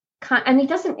really, and he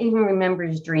doesn't even remember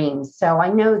his dreams. So I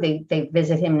know they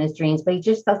visit him in his dreams, but he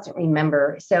just doesn't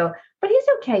remember. So, but he's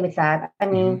okay with that. I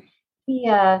mean, he's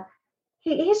all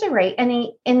right. And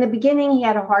in the beginning, he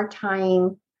had a hard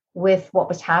time with what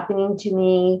was happening to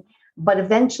me, but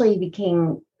eventually he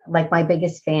became like my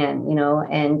biggest fan,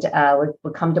 and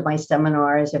would come to my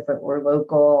seminars if it were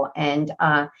local. And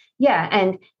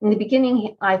and in the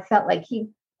beginning, I felt like he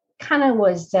kind of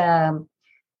was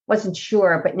wasn't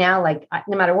sure, but now like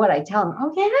no matter what I tell him,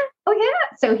 oh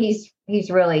yeah. So he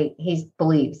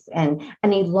believes and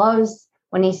he loves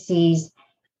when he sees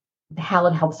how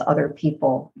it helps other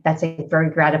people. That's very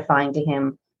gratifying to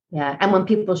him. Yeah. And when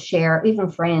people share, even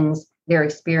friends, their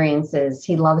experiences,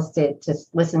 he loves to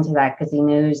listen to that because he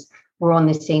knows we're on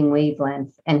the same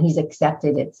wavelength and he's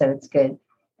accepted it. So it's good.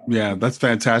 Yeah, that's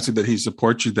fantastic that he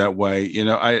supports you that way.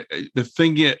 The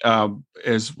thing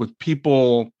is with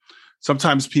people,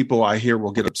 sometimes people I hear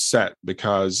will get upset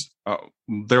because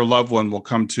their loved one will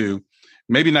come to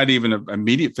maybe not even an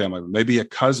immediate family, maybe a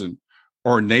cousin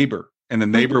or a neighbor. And the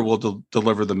neighbor will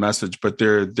deliver the message, but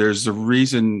there's a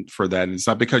reason for that. And it's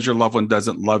not because your loved one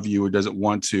doesn't love you or doesn't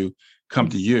want to come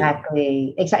to you.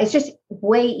 Exactly. It's just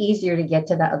way easier to get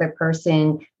to the other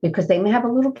person because they may have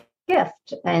a little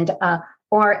gift. And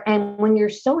when you're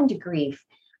so into grief,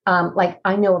 like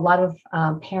I know a lot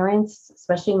of parents,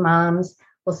 especially moms,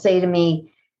 will say to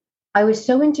me, I was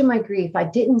so into my grief, I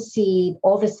didn't see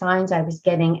all the signs I was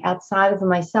getting outside of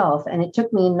myself. And it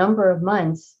took me a number of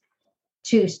months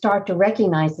to start to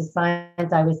recognize the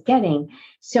signs I was getting.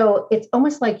 So it's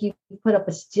almost like you put up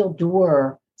a steel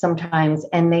door sometimes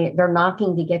and they're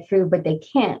knocking to get through, but they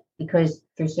can't because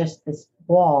there's just this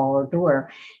wall or door.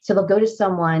 So they'll go to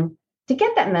someone to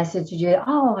get that message.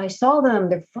 Oh, I saw them.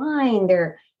 They're fine.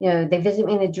 They visit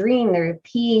me in a dream. They're at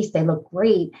peace. They look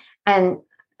great. And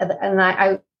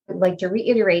I like to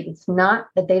reiterate, it's not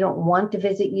that they don't want to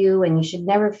visit you and you should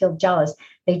never feel jealous.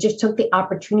 They just took the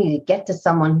opportunity to get to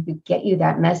someone who could get you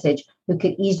that message, who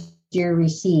could easier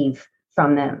receive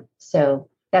from them. So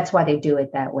that's why they do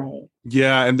it that way.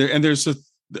 Yeah. And there's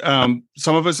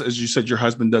some of us, as you said, your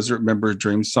husband doesn't remember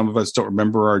dreams. Some of us don't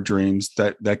remember our dreams.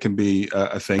 That can be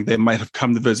a thing. They might have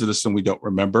come to visit us and we don't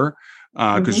remember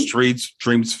because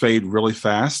dreams fade really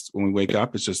fast when we wake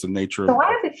up. It's just the nature of it. So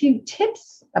I have a few tips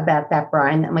about that,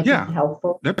 Brian, that might be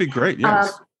helpful. That'd be great.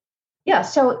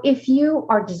 Yes. So if you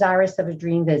are desirous of a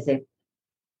dream visit,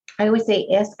 I always say,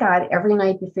 ask God every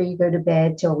night before you go to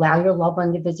bed to allow your loved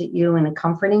one to visit you in a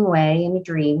comforting way in a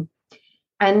dream.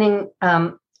 And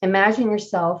then imagine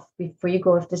yourself before you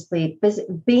go off to sleep,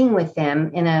 being with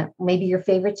them in maybe your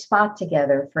favorite spot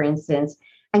together, for instance,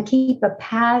 and keep a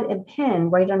pad and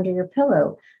pen right under your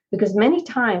pillow. Because many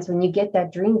times when you get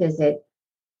that dream visit,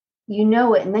 you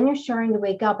know it, and then you're starting to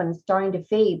wake up and it's starting to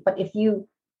fade. But if you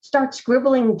start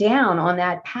scribbling down on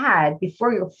that pad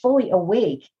before you're fully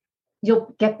awake,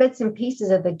 you'll get bits and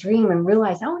pieces of the dream and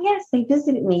realize, oh, yes, they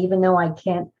visited me, even though I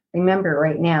can't remember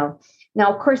right now.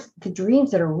 Now, of course, the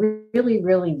dreams that are really,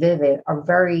 really vivid are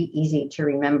very easy to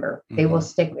remember. They will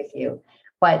stick with you.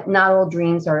 But not all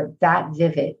dreams are that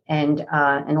vivid. And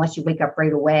unless you wake up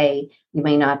right away, you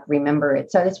may not remember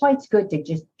it. So that's why it's good to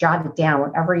just jot it down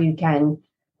wherever you can.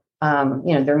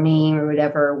 Their name or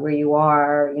whatever, where you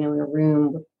are, in a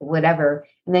room, whatever.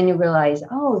 And then you realize,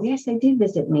 oh, yes, they did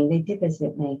visit me. They did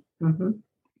visit me. Mm-hmm.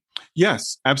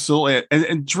 Yes, absolutely.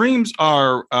 And dreams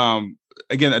are,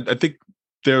 again, I think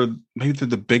they're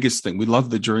the biggest thing. We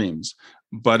love the dreams.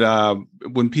 But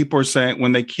when people are saying,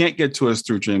 when they can't get to us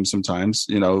through dreams, sometimes,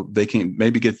 they can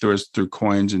maybe get to us through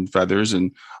coins and feathers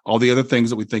and all the other things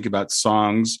that we think about,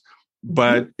 songs.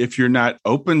 But if you're not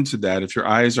open to that, if your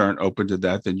eyes aren't open to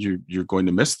that, then you're going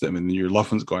to miss them. And your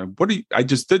loved one's going, I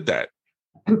just did that.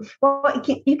 Well,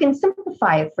 you can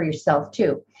simplify it for yourself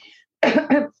too.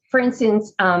 For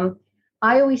instance,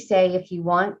 I always say, if you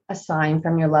want a sign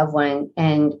from your loved one,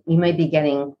 and you may be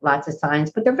getting lots of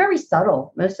signs, but they're very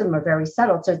subtle. Most of them are very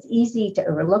subtle. So it's easy to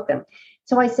overlook them.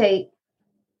 So I say,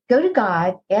 go to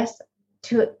God, ask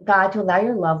God to allow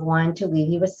your loved one to leave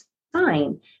you a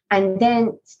sign. And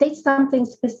then state something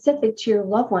specific to your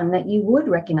loved one that you would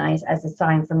recognize as a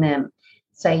sign from them.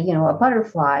 Say, a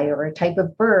butterfly or a type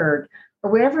of bird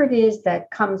or whatever it is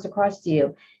that comes across to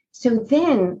you. So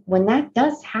then when that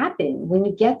does happen, when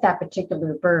you get that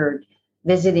particular bird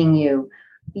visiting you,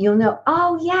 you'll know,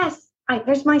 oh, yes,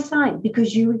 there's my sign,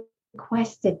 because you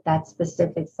requested that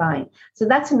specific sign. So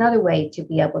that's another way to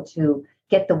be able to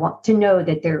get to know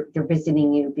that they're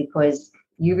visiting you because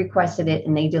you requested it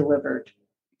and they delivered.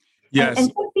 Yes. And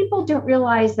some people don't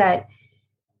realize that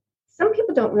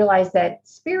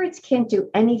spirits can't do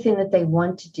anything that they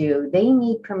want to do. They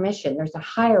need permission. There's a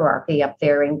hierarchy up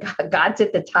there and God's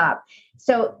at the top.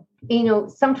 So,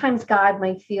 sometimes God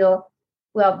might feel,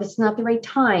 well, this is not the right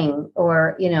time,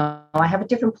 or, I have a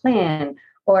different plan,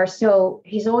 or so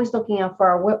he's always looking out for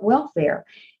our welfare.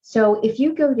 So if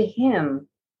you go to him,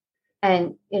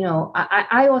 and,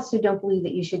 I also don't believe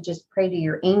that you should just pray to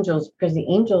your angels, because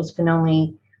the angels can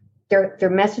only, they're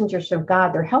messengers of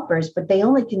God, they're helpers, but they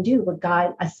only can do what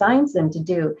God assigns them to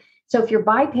do. So if you're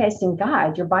bypassing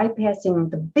God, you're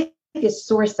bypassing the biggest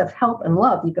source of help and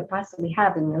love you could possibly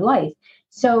have in your life.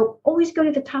 So always go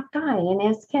to the top guy and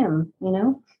ask him,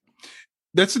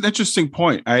 That's an interesting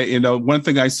point. One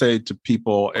thing I say to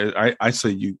people, I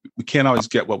say we can't always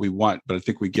get what we want, but I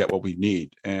think we get what we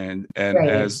need. And Right.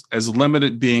 as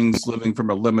limited beings living from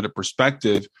a limited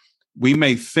perspective, we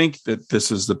may think that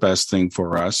this is the best thing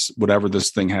for us, whatever this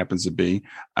thing happens to be.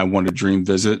 I want a dream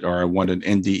visit, or I want an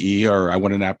NDE, or I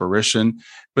want an apparition,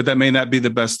 but that may not be the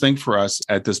best thing for us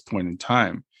at this point in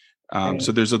time. Right.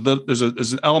 So there's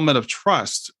an element of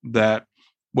trust that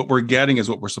what we're getting is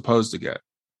what we're supposed to get.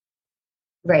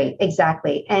 Right,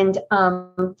 exactly. And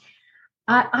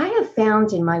I have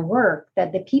found in my work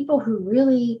that the people who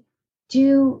really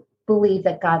do believe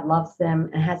that God loves them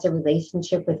and has a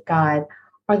relationship with God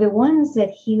are the ones that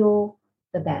heal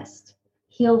the best,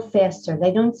 heal faster.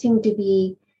 They don't seem to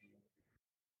be,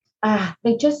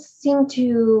 they just seem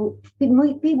to be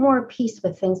more at peace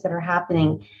with things that are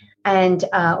happening and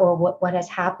or what has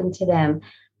happened to them.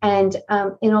 And,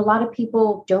 a lot of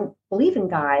people don't believe in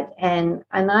God. And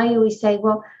I always say,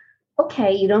 well,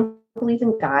 okay, you don't believe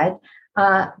in God,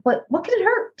 but what can it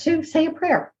hurt to say a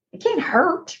prayer? It can't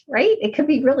hurt, right? It could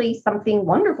be really something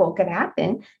wonderful could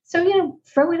happen. So,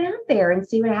 throw it out there and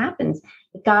see what happens.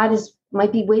 God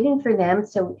might be waiting for them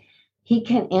so he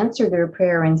can answer their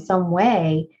prayer in some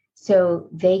way so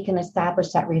they can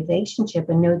establish that relationship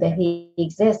and know that he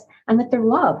exists and that they're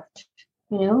loved,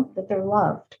 that they're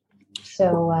loved.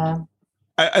 So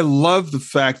I love the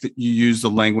fact that you use the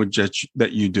language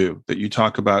that you do, that you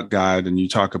talk about God and you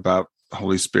talk about the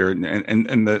Holy Spirit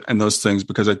and those things,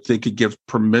 because I think it gives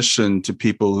permission to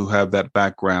people who have that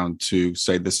background to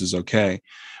say this is okay.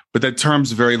 But that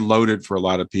term's very loaded for a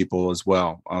lot of people as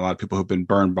well. A lot of people who've been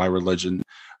burned by religion.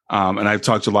 And I've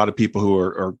talked to a lot of people who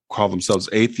are call themselves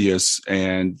atheists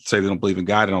and say they don't believe in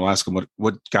God. And I'll ask them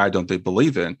what God don't they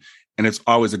believe in? And it's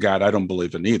always a God I don't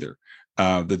believe in either.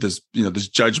 That this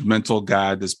judgmental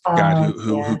God, this God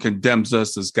who condemns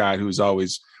us, this God who's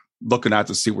always looking out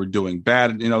to see we're doing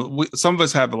bad. Some of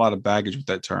us have a lot of baggage with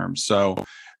that term. So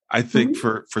I think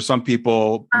for some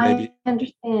people, maybe I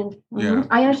understand. Yeah,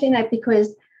 I understand that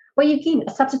because, you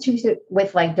can substitute it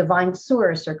with like divine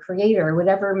source or creator or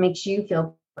whatever makes you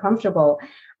feel comfortable.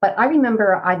 But I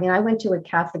remember, I went to a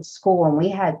Catholic school and we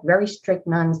had very strict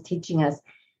nuns teaching us.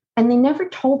 And they never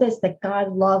told us that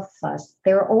God loves us.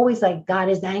 They were always like, God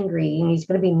is angry and he's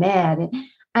going to be mad.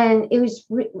 And it was,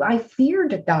 I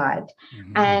feared God.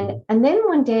 Mm-hmm. And then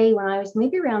one day when I was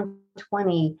maybe around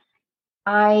 20,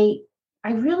 I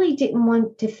really didn't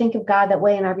want to think of God that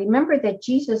way. And I remember that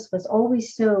Jesus was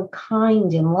always so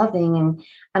kind and loving.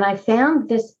 And I found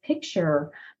this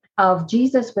picture of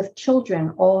Jesus with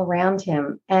children all around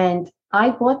him. And I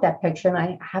bought that picture and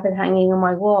I have it hanging on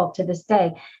my wall to this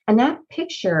day. And that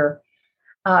picture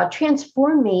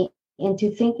transformed me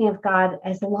into thinking of God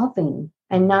as loving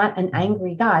and not an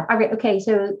angry God. All right, okay,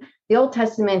 so the Old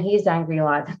Testament, he is angry a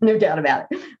lot, no doubt about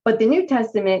it. But the New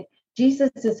Testament,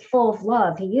 Jesus is full of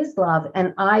love. He is love.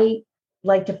 And I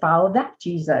like to follow that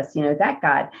Jesus, that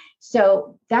God.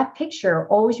 So that picture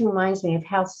always reminds me of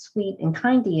how sweet and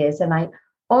kind he is. And I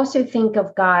also think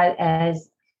of God as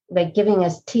like giving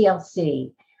us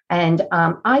TLC. And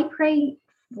I pray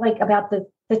like about the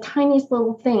tiniest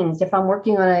little things. If I'm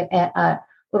working on a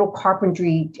little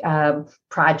carpentry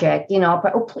project,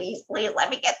 but, oh, please, let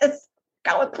me get this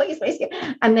going, please.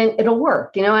 And then it'll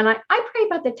work, and I pray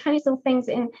about the tiniest little things.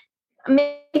 And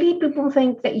maybe people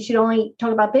think that you should only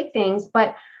talk about big things,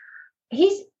 but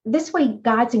this way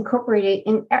God's incorporated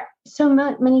in so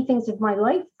many things of my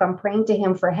life. I'm praying to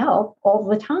him for help all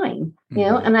the time,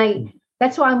 and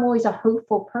that's why I'm always a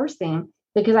hopeful person,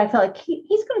 because I feel like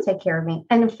he's going to take care of me.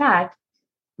 And in fact,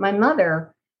 my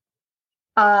mother,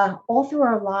 all through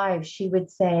our lives, she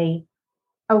would say,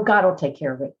 oh, God will take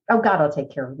care of it. Oh, God will take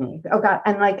care of me. Oh, God.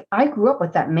 And like, I grew up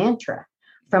with that mantra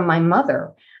from my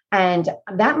mother. And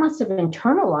that must have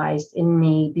internalized in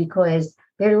me, because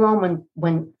later on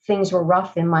when things were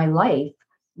rough in my life,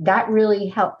 that really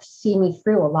helped see me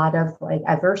through a lot of like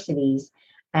adversities.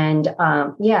 And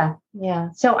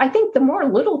so I think the more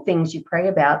little things you pray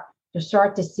about, you'll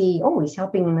start to see, oh, he's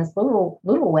helping in this little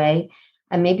way,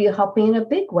 and maybe you're helping in a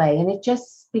big way. And it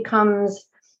just becomes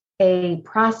a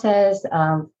process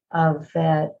of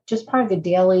just part of the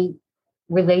daily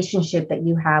relationship that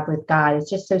you have with God. It's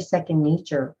just so second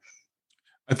nature.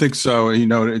 I think so.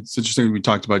 It's interesting we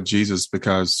talked about Jesus,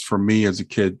 because for me as a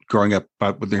kid growing up,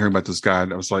 with hearing about this guy,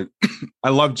 I was like, I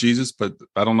love Jesus, but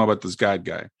I don't know about this God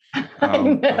guy.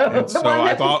 And so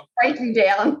I've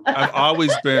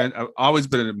always been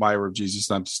an admirer of Jesus.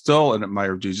 And I'm still an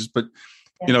admirer of Jesus. But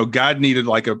You know, God needed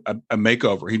like a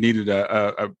makeover. He needed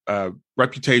a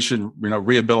reputation, you know,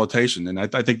 rehabilitation. And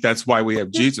I think that's why we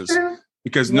have Jesus,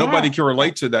 because nobody can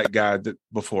relate to that God that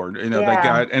before, you know, that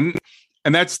God.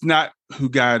 And that's not who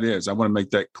God is. I want to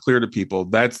make that clear to people.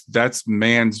 That's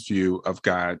man's view of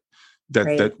God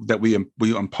that we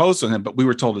impose on him. But we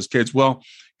were told as kids, well,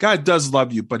 God does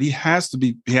love you, but he has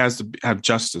to have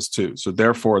justice too. So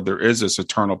therefore there is this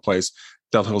eternal place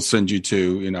that he'll send you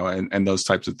to, you know, and those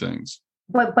types of things.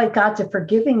 But God's a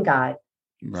forgiving God.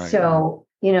 Right. So,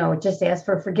 you know, just ask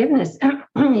for forgiveness.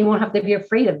 You won't have to be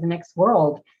afraid of the next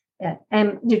world.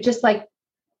 And you're just like,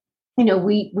 you know,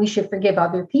 we should forgive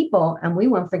other people and we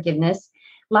want forgiveness.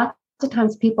 Lots of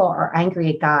times people are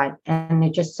angry at God and they're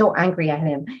just so angry at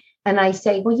him. And I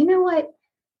say, well, you know what?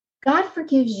 God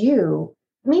forgives you.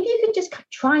 Maybe you could just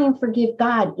try and forgive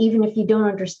God, even if you don't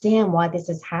understand why this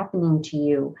is happening to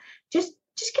you. Just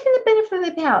give him the benefit of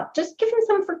the doubt. Just give him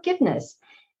some forgiveness.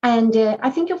 And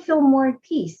I think you'll feel more at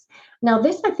peace. Now,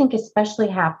 this, I think, especially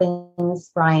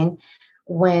happens, Brian,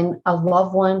 when a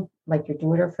loved one, like your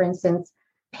daughter, for instance,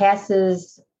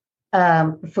 passes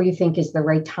before you think is the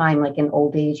right time, like in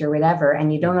old age or whatever,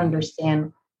 and you don't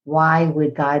understand why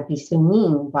would God be so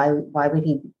mean? Why would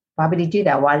he do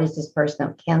that? Why does this person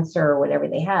have cancer or whatever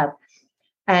they have?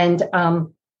 And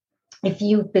if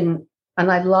you've been,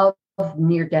 and I love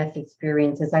near-death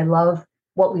experiences, I love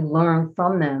what we learn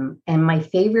from them. And my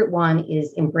favorite one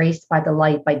is Embraced by the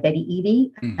Light by Betty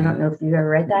Eadie. I don't know if you've ever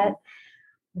read that.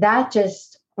 That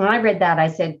just, when I read that, I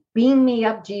said, beam me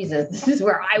up, Jesus. This is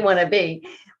where I want to be.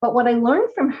 But what I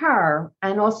learned from her,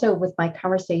 and also with my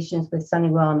conversations with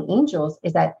Sunnywell and the angels,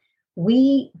 is that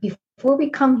before we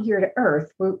come here to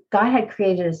earth, God had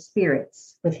created us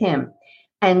spirits with him.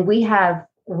 And we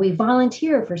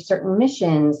volunteer for certain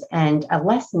missions and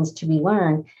lessons to be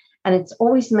learned. And it's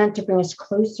always meant to bring us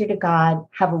closer to God,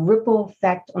 have a ripple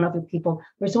effect on other people.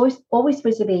 There's always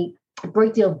supposed to be a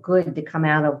great deal of good to come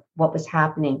out of what was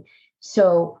happening.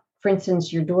 So, for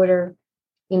instance, your daughter,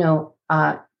 you know,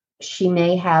 she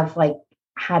may have like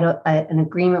had an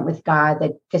agreement with God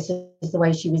that this is the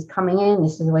way she was coming in,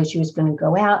 this is the way she was going to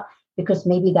go out, because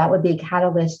maybe that would be a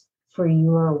catalyst for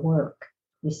your work.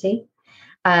 You see,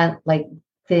 like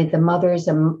the mothers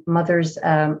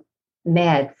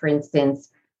MAD, for instance,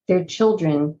 their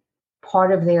children,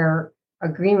 part of their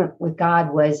agreement with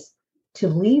God was to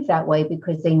leave that way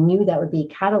because they knew that would be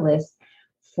a catalyst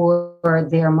for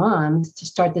their moms to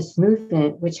start this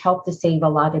movement, which helped to save a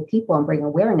lot of people and bring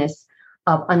awareness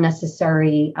of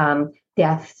unnecessary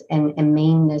deaths and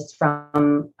mainness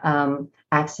from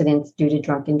accidents due to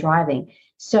drunken driving.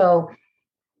 So,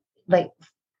 like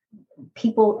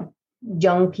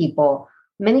young people,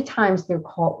 many times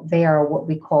they are what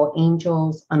we call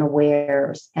angels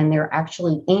unawares, and they're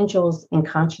actually angels in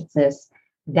consciousness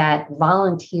that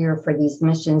volunteer for these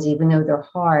missions, even though they're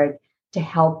hard, to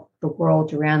help the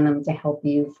world around them, to help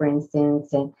you, for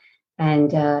instance,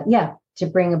 and to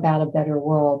bring about a better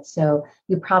world. So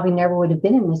you probably never would have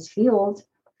been in this field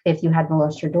if you hadn't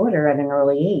lost your daughter at an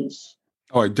early age.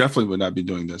 Oh, I definitely would not be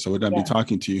doing this. I would not be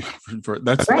talking to you for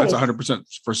that's 100%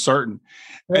 for certain.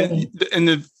 Right.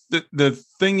 And the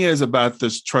thing is about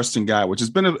this trusting God, which it's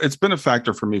been a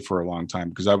factor for me for a long time,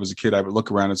 because I was a kid. I would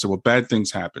look around and say, well, bad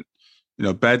things happen. You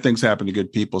know, bad things happen to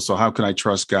good people. So how can I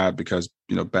trust God? Because,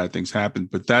 you know, bad things happen.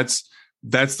 But that's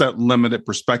that limited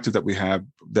perspective that we have,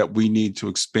 that we need to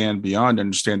expand beyond,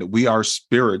 understand that we are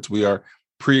spirits. We are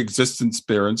pre-existent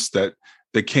spirits that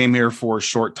came here for a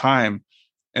short time,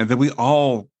 and then we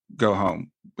all go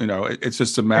home. You know, it's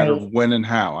just a matter of when and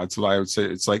how. That's what I would say.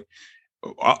 It's like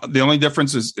the only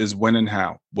difference is when and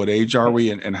how. What age are we,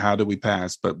 and how do we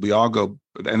pass? But we all go,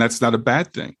 and that's not a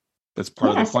bad thing. That's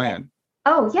part of the plan.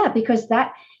 Oh, yeah, because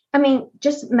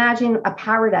just imagine a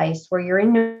paradise where you're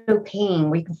in no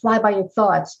pain, where you can fly by your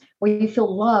thoughts, where you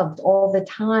feel loved all the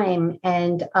time,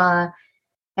 and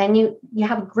you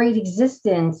have a great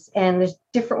existence, and there's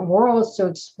different worlds to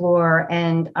explore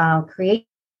and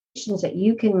creations that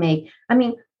you can make. I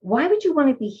mean, why would you want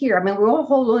to be here? I mean, we're all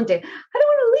hold on to, I don't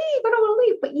want to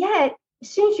leave, but yet, as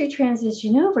soon as you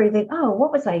transition over, you think, oh,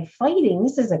 what was I fighting?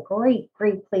 This is a great,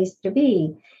 great place to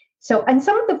be. So, and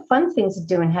some of the fun things to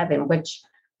do in heaven, which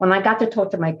when I got to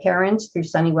talk to my parents through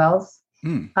Sunnywell's,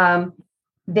 my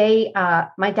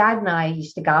dad and I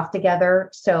used to golf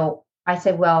together. So I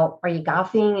said, well, are you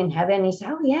golfing in heaven? He said,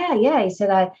 oh, yeah. He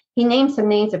said, he named some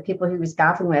names of people he was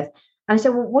golfing with. And I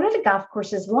said, well, what are the golf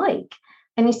courses like?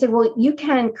 And he said, well, you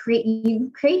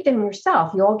create them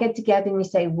yourself. You all get together and you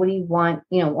say, what do you want,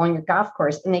 on your golf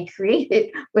course? And they create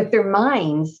it with their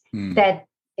minds that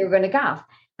they're going to golf.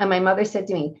 And my mother said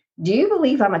to me, do you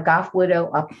believe I'm a goth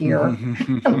widow up here?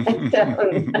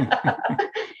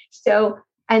 So,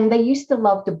 and they used to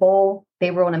love to bowl.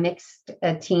 They were on a mixed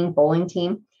bowling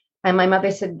team. And my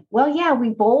mother said, well, yeah, we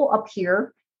bowl up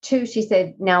here too. She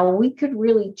said, now we could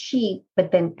really cheat,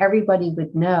 but then everybody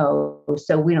would know.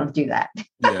 So we don't do that.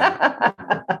 Yeah.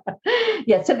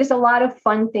 Yeah. So there's a lot of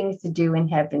fun things to do in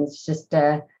heaven. It's just,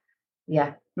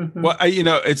 yeah. Mm-hmm. Well,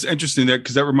 it's interesting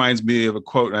because that reminds me of a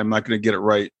quote. I'm not going to get it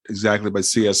right exactly by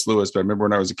C.S. Lewis, but I remember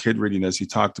when I was a kid reading this, he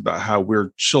talked about how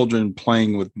we're children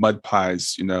playing with mud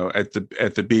pies, at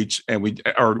the beach, and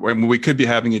we could be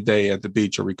having a day at the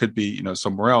beach, or we could be,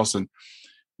 somewhere else, and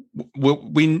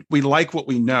we like what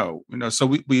we know, So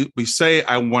we say,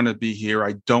 I want to be here.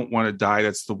 I don't want to die.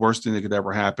 That's the worst thing that could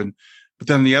ever happen. But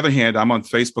then on the other hand, I'm on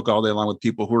Facebook all day long with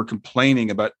people who are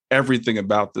complaining about everything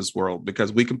about this world,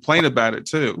 because we complain about it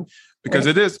too, because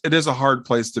it is a hard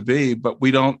place to be, but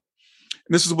we don't. And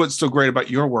this is what's so great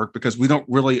about your work, because we don't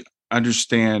really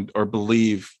understand or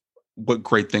believe what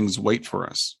great things wait for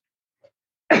us.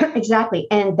 Exactly.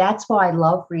 And that's why I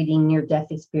love reading near-death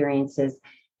experiences,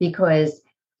 because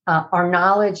our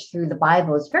knowledge through the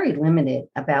Bible is very limited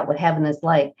about what heaven is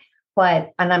like.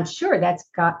 And I'm sure that's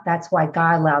why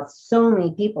God allows so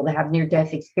many people to have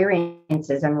near-death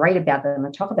experiences and write about them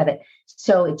and talk about it.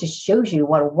 So it just shows you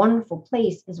what a wonderful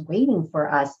place is waiting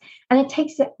for us. And it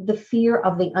takes the fear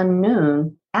of the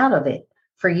unknown out of it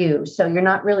for you. So you're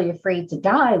not really afraid to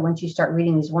die once you start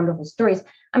reading these wonderful stories.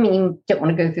 I mean, you don't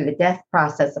want to go through the death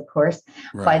process, of course,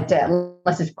 right. But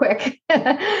unless it's quick.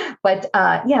 But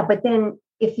then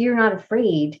if you're not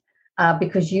afraid,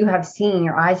 because you have seen,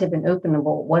 your eyes have been opened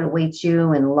about what awaits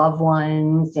you and loved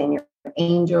ones and your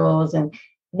angels, and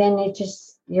then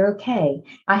you're okay.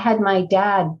 I had my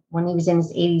dad, when he was in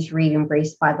his 80s, read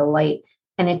Embraced by the Light,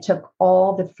 and it took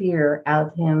all the fear out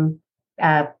of him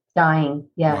dying.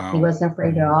 Yeah, wow. He wasn't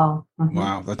afraid at all. Mm-hmm.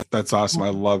 Wow, that's awesome. I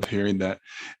love hearing that.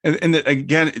 And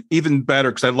again, even better,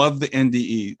 because I love the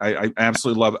NDE. I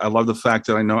absolutely love it. I love the fact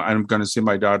that I know I'm going to see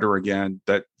my daughter again.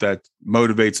 That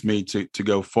motivates me to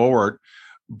go forward.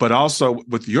 But also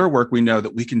with your work, we know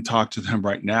that we can talk to them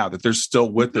right now, that they're still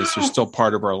with us. They're still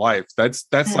part of our life. That's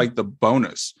like the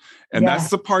bonus. And that's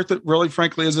the part that really,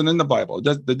 frankly, isn't in the Bible.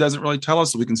 That doesn't really tell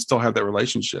us that we can still have that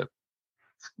relationship.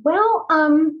 Well,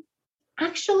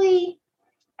 actually,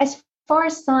 as far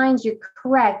as signs, you're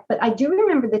correct. But I do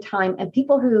remember the time, and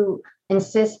people who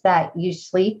insist that you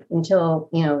sleep until,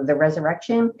 the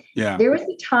resurrection. Yeah. There was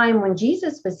a time when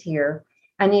Jesus was here,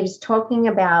 and he was talking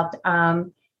about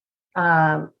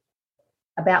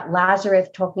Lazarus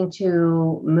talking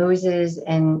to Moses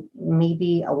and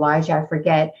maybe Elijah, I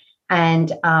forget,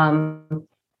 and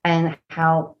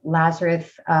how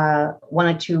Lazarus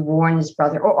wanted to warn his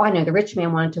brother, or I know the rich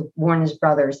man wanted to warn his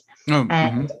brothers,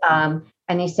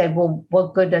 and he said, well,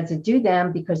 what good does it do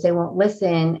them, because they won't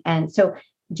listen? And so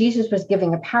Jesus was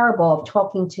giving a parable of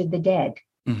talking to the dead.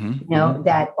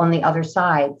 That on the other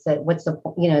side, that what's the,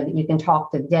 that you can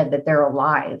talk to the dead, that they're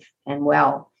alive and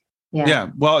well. Yeah.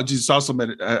 Well, Jesus also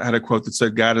had a quote that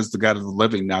said, God is the God of the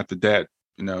living, not the dead.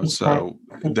 So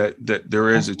that there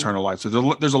is eternal life. So there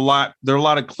are a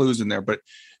lot of clues in there, but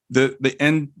the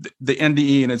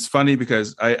NDE, and it's funny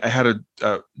because I had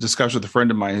a discussion with a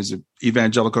friend of mine who's an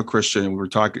evangelical Christian, and we were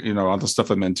talking, all the stuff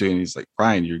I'm into, and he's like,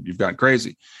 Brian, you've gone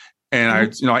crazy. And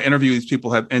I interview these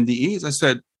people who have NDEs. I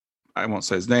said, I won't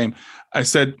say his name. I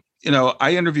said,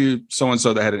 I interviewed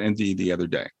so-and-so that had an NDE the other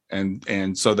day.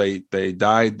 And so they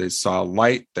died, they saw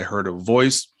light, they heard a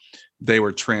voice, they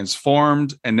were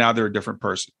transformed, and now they're a different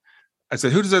person. I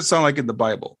said, who does that sound like in the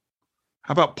Bible?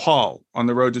 How about Paul on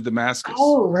the road to Damascus?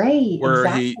 Oh, right. Where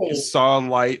he saw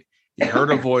light, he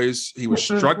heard a voice, he was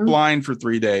struck blind for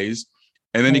 3 days,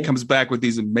 and then he comes back with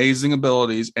these amazing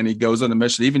abilities, and he goes on a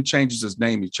mission. He even changes his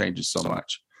name. He changes so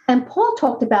much. And Paul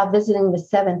talked about visiting the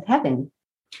seventh heaven.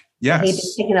 Yes. He'd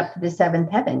been taken up to the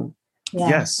seventh heaven. Yeah.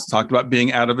 Yes. Talked about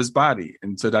being out of his body,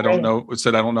 and said, I don't know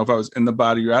if I was in the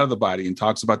body or out of the body, and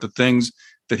talks about the things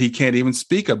that he can't even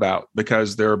speak about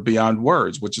because they're beyond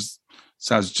words, which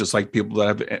sounds just like people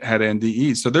that have had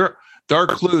NDEs. So there are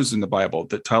clues in the Bible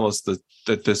that tell us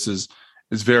that this is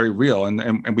very real.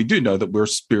 And we do know that we're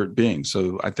spirit beings.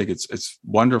 So I think it's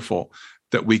wonderful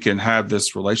that we can have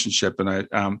this relationship.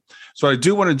 And so I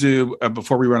do want to do,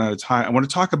 before we run out of time, I want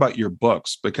to talk about your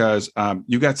books, because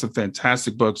you got some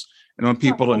fantastic books, and I want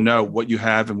people to know what you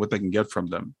have and what they can get from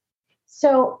them.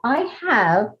 So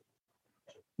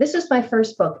this is my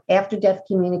first book, After Death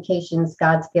Communications,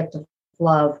 God's Gift of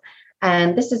Love.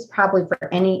 And this is probably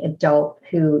for any adult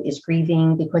who is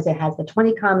grieving, because it has the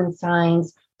 20 common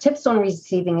signs, tips on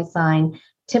receiving a sign,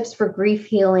 tips for grief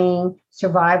healing,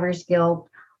 survivor's guilt,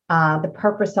 the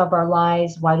purpose of our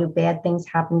lives. Why do bad things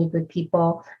happen to good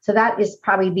people? So that is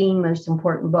probably the most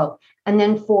important book. And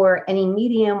then for any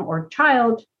medium or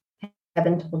child,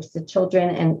 Heaven Talks to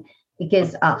Children, and it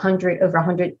gives over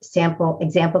 100 sample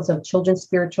examples of children's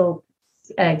spiritual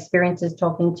experiences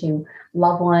talking to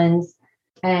loved ones.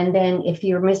 And then if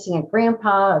you're missing a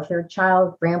grandpa, if you're a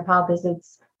child, grandpa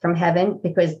visits from heaven,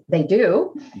 because they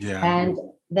do. Yeah. And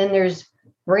then there's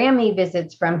Grammy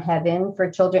visits from heaven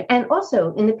for children. And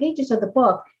also in the pages of the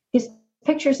book is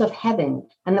pictures of heaven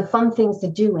and the fun things to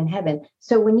do in heaven.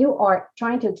 So when you are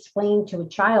trying to explain to a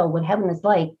child what heaven is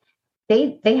like,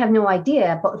 they have no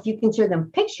idea. But if you can show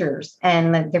them pictures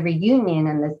and the reunion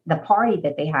and the party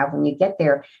that they have when you get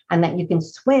there, and that you can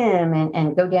swim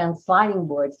and go down sliding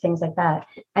boards, things like that.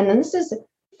 And then this is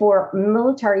for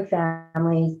military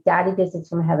families, Daddy Visits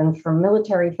from Heaven for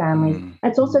military families. And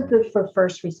it's also good for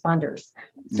first responders.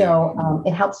 So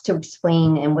it helps to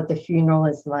explain and what the funeral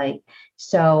is like.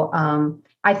 So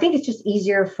I think it's just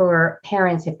easier for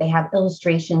parents if they have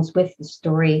illustrations with the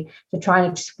story to try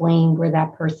to explain where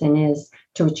that person is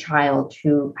to a child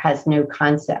who has no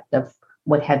concept of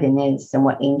what heaven is and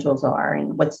what angels are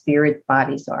and what spirit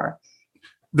bodies are.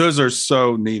 Those are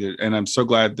so needed. And I'm so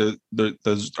glad that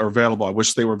those are available. I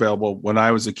wish they were available when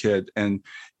I was a kid. And,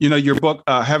 your book,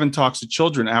 Heaven Talks to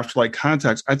Children, Afterlife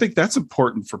Context, I think that's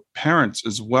important for parents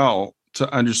as well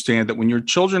to understand that when your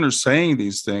children are saying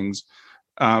these things,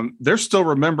 they're still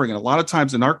remembering. And a lot of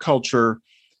times in our culture,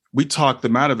 we talk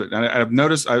them out of it. And I've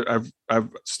noticed, I've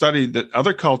studied that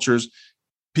other cultures,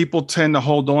 people tend to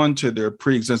hold on to their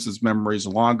pre-existence memories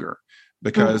longer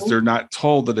because they're not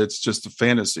told that it's just a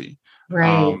fantasy.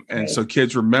 Right. So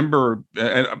kids remember,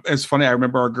 and it's funny, I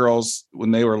remember our girls when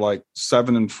they were like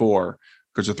 7 and 4,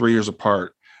 because they're 3 years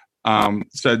apart,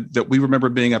 said that we remember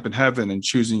being up in heaven and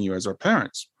choosing you as our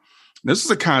parents. This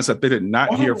is a concept they did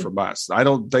not hear from us.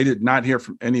 They did not hear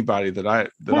from anybody that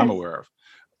I'm aware of.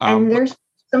 And there's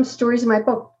some stories in my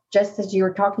book, just as you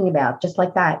were talking about, just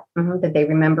like that, that they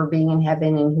remember being in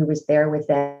heaven and who was there with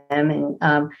them. And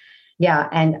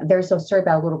and there's a story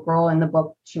about a little girl in the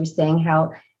book. She was saying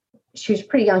how she was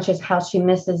pretty young. She was how she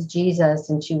misses Jesus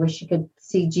and she wished she could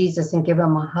see Jesus and give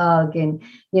him a hug. And,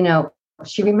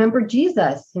 she remembered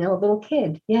Jesus, a little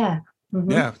kid. Yeah.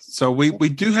 Mm-hmm. Yeah. So we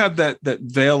do have that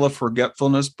veil of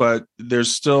forgetfulness, but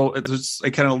there's still,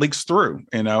 it kind of leaks through,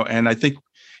 and I think,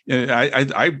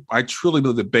 I truly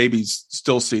believe that babies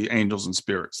still see angels and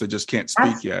spirits. They just can't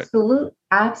speak yet.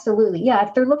 Absolutely. Yeah.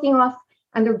 If they're looking off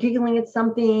and they're giggling at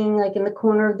something like in the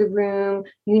corner of the room,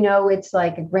 it's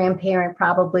like a grandparent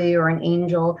probably, or an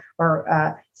angel,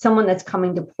 or someone that's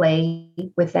coming to play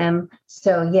with them.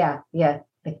 So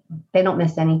they don't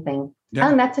miss anything. Yeah.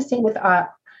 And that's the same with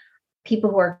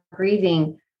people who are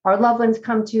grieving. Our loved ones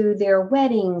come to their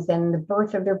weddings and the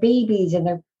birth of their babies and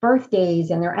their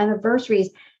birthdays and their anniversaries.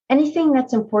 Anything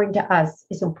that's important to us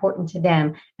is important to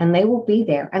them, and they will be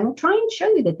there and they'll try and show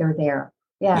you that they're there.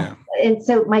 Yeah. And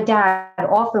so my dad,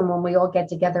 often when we all get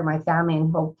together, my family, and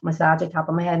he'll massage the top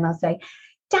of my head and I'll say,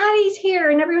 Daddy's here.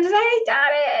 And everyone says, hey,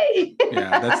 Daddy.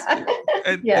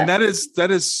 And that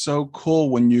is so cool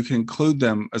when you can include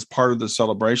them as part of the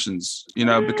celebrations,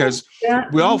 because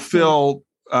we all feel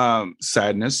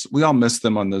sadness. We all miss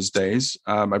them on those days.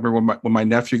 I remember when my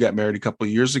nephew got married a couple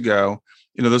of years ago,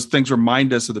 those things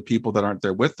remind us of the people that aren't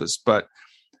there with us. But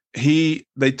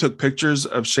they took pictures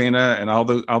of Shayna, and all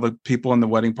the people in the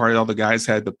wedding party, all the guys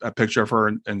had a picture of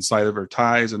her inside of her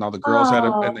ties, and all the girls had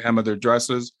it in the hem of their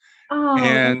dresses.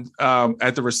 And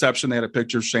at the reception, they had a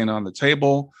picture of Shayna on the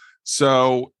table.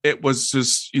 So it was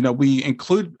just, we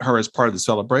include her as part of the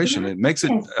celebration. It makes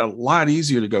it a lot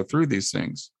easier to go through these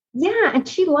things. Yeah. And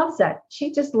she loves that.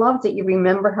 She just loves that you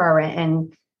remember her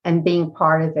and being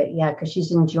part of it. Yeah. Because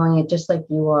she's enjoying it just like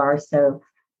you are. So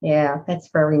yeah, that's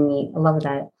very neat. I love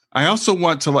that. I also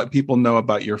want to let people know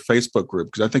about your Facebook group,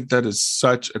 because I think that is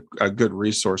such a good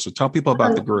resource. So tell people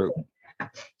about the group.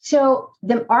 So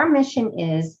our mission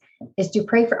is to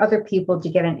pray for other people to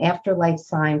get an afterlife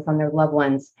sign from their loved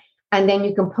ones. And then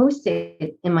you can post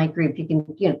it in my group. You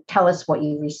can, tell us what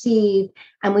you received.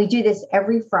 And we do this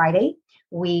every Friday.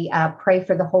 We pray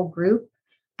for the whole group.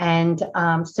 And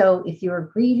so if you're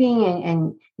grieving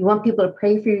and you want people to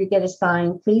pray for you to get a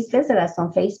sign, please visit us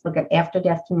on Facebook at After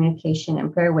Death Communication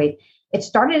and Prayer Wave. It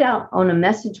started out on a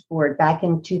message board back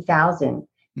in 2000,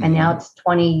 and now it's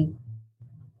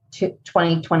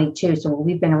 2022. So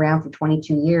we've been around for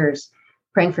 22 years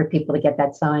praying for people to get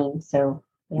that sign. So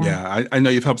yeah, I know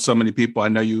you've helped so many people. I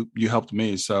know you helped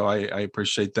me, so I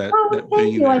appreciate that. Oh,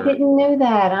 thank you. I didn't know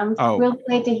that. I'm real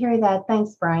glad to hear that.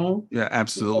 Thanks, Brian. Yeah,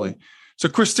 absolutely. So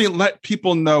Christine, let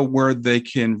people know where they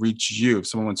can reach you if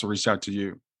someone wants to reach out to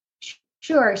you.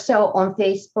 Sure. So on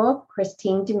Facebook,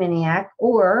 Christine Duminiak,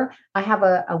 or I have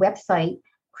a website,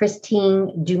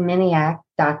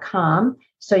 ChristineDuminiak.com.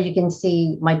 So you can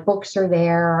see my books are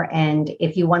there. And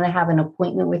if you want to have an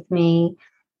appointment with me,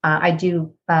 I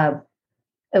do over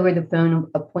the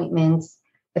phone appointments.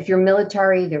 If you're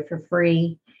military, they're for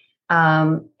free.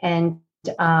 And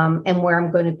where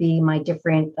I'm going to be, my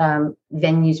different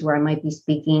venues where I might be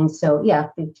speaking. So yeah,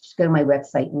 just go to my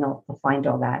website and I'll find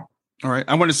all that. All right.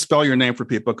 I want to spell your name for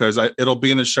people because it'll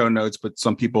be in the show notes, but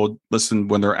some people listen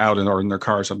when they're out or in their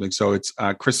car or something. So it's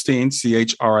Christine, Christine,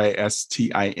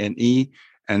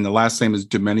 and the last name is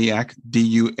Duminiak,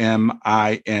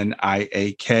 Duminiak.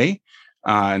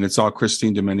 And it's all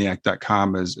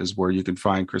ChristineDuminiak.com is where you can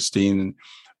find Christine and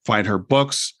find her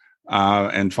books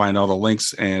and find all the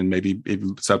links and maybe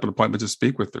even set up an appointment to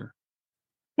speak with her.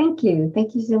 Thank you.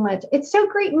 Thank you so much. It's so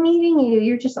great meeting you.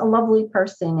 You're just a lovely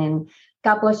person, and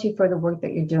God bless you for the work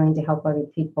that you're doing to help other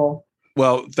people.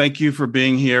 Well, thank you for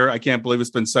being here. I can't believe it's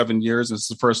been 7 years. This is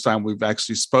the first time we've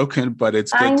actually spoken, but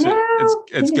it's good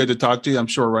it's good to talk to you. I'm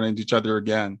sure we'll run into each other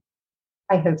again.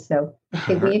 I hope so.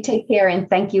 Okay, well, you take care, and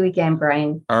thank you again,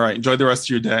 Brian. All right. Enjoy the rest of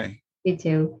your day. You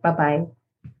too. Bye-bye.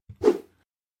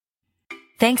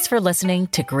 Thanks for listening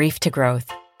to Grief to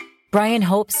Growth. Brian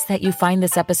hopes that you find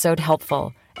this episode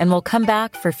helpful and will come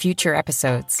back for future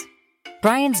episodes.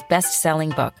 Brian's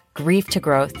best-selling book, Grief to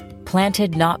Growth,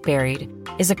 Planted Not Buried,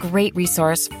 is a great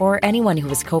resource for anyone who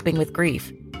is coping with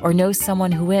grief or knows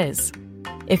someone who is.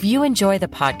 If you enjoy the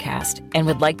podcast and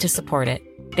would like to support it,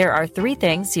 there are 3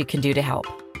 things you can do to help.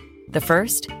 The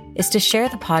first is to share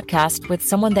the podcast with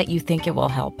someone that you think it will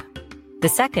help. The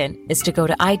second is to go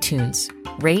to iTunes,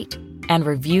 rate, and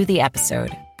review the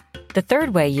episode. The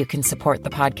third way you can support the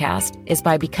podcast is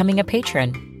by becoming a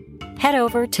patron. Head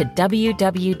over to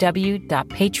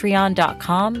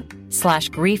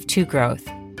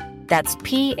www.patreon.com/grief2growth. That's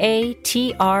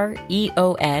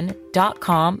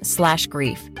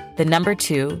patreon.com/grief, the number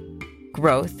 2,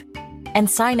 growth, and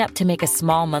sign up to make a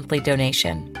small monthly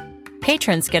donation.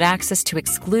 Patrons get access to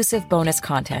exclusive bonus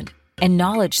content and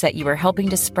knowledge that you are helping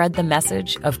to spread the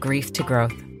message of grief to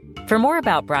growth. For more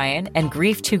about Brian and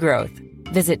Grief to Growth,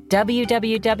 visit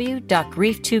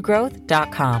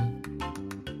www.grief2growth.com.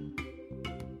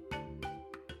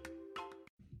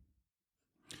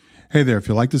 Hey there, if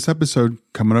you liked this episode,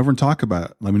 come on over and talk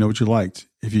about it. Let me know what you liked.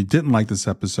 If you didn't like this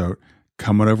episode,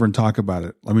 come on over and talk about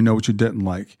it. Let me know what you didn't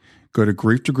like. Go to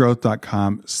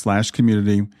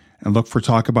grieftogrowth.com/community and look for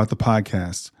Talk About the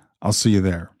Podcast. I'll see you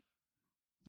there.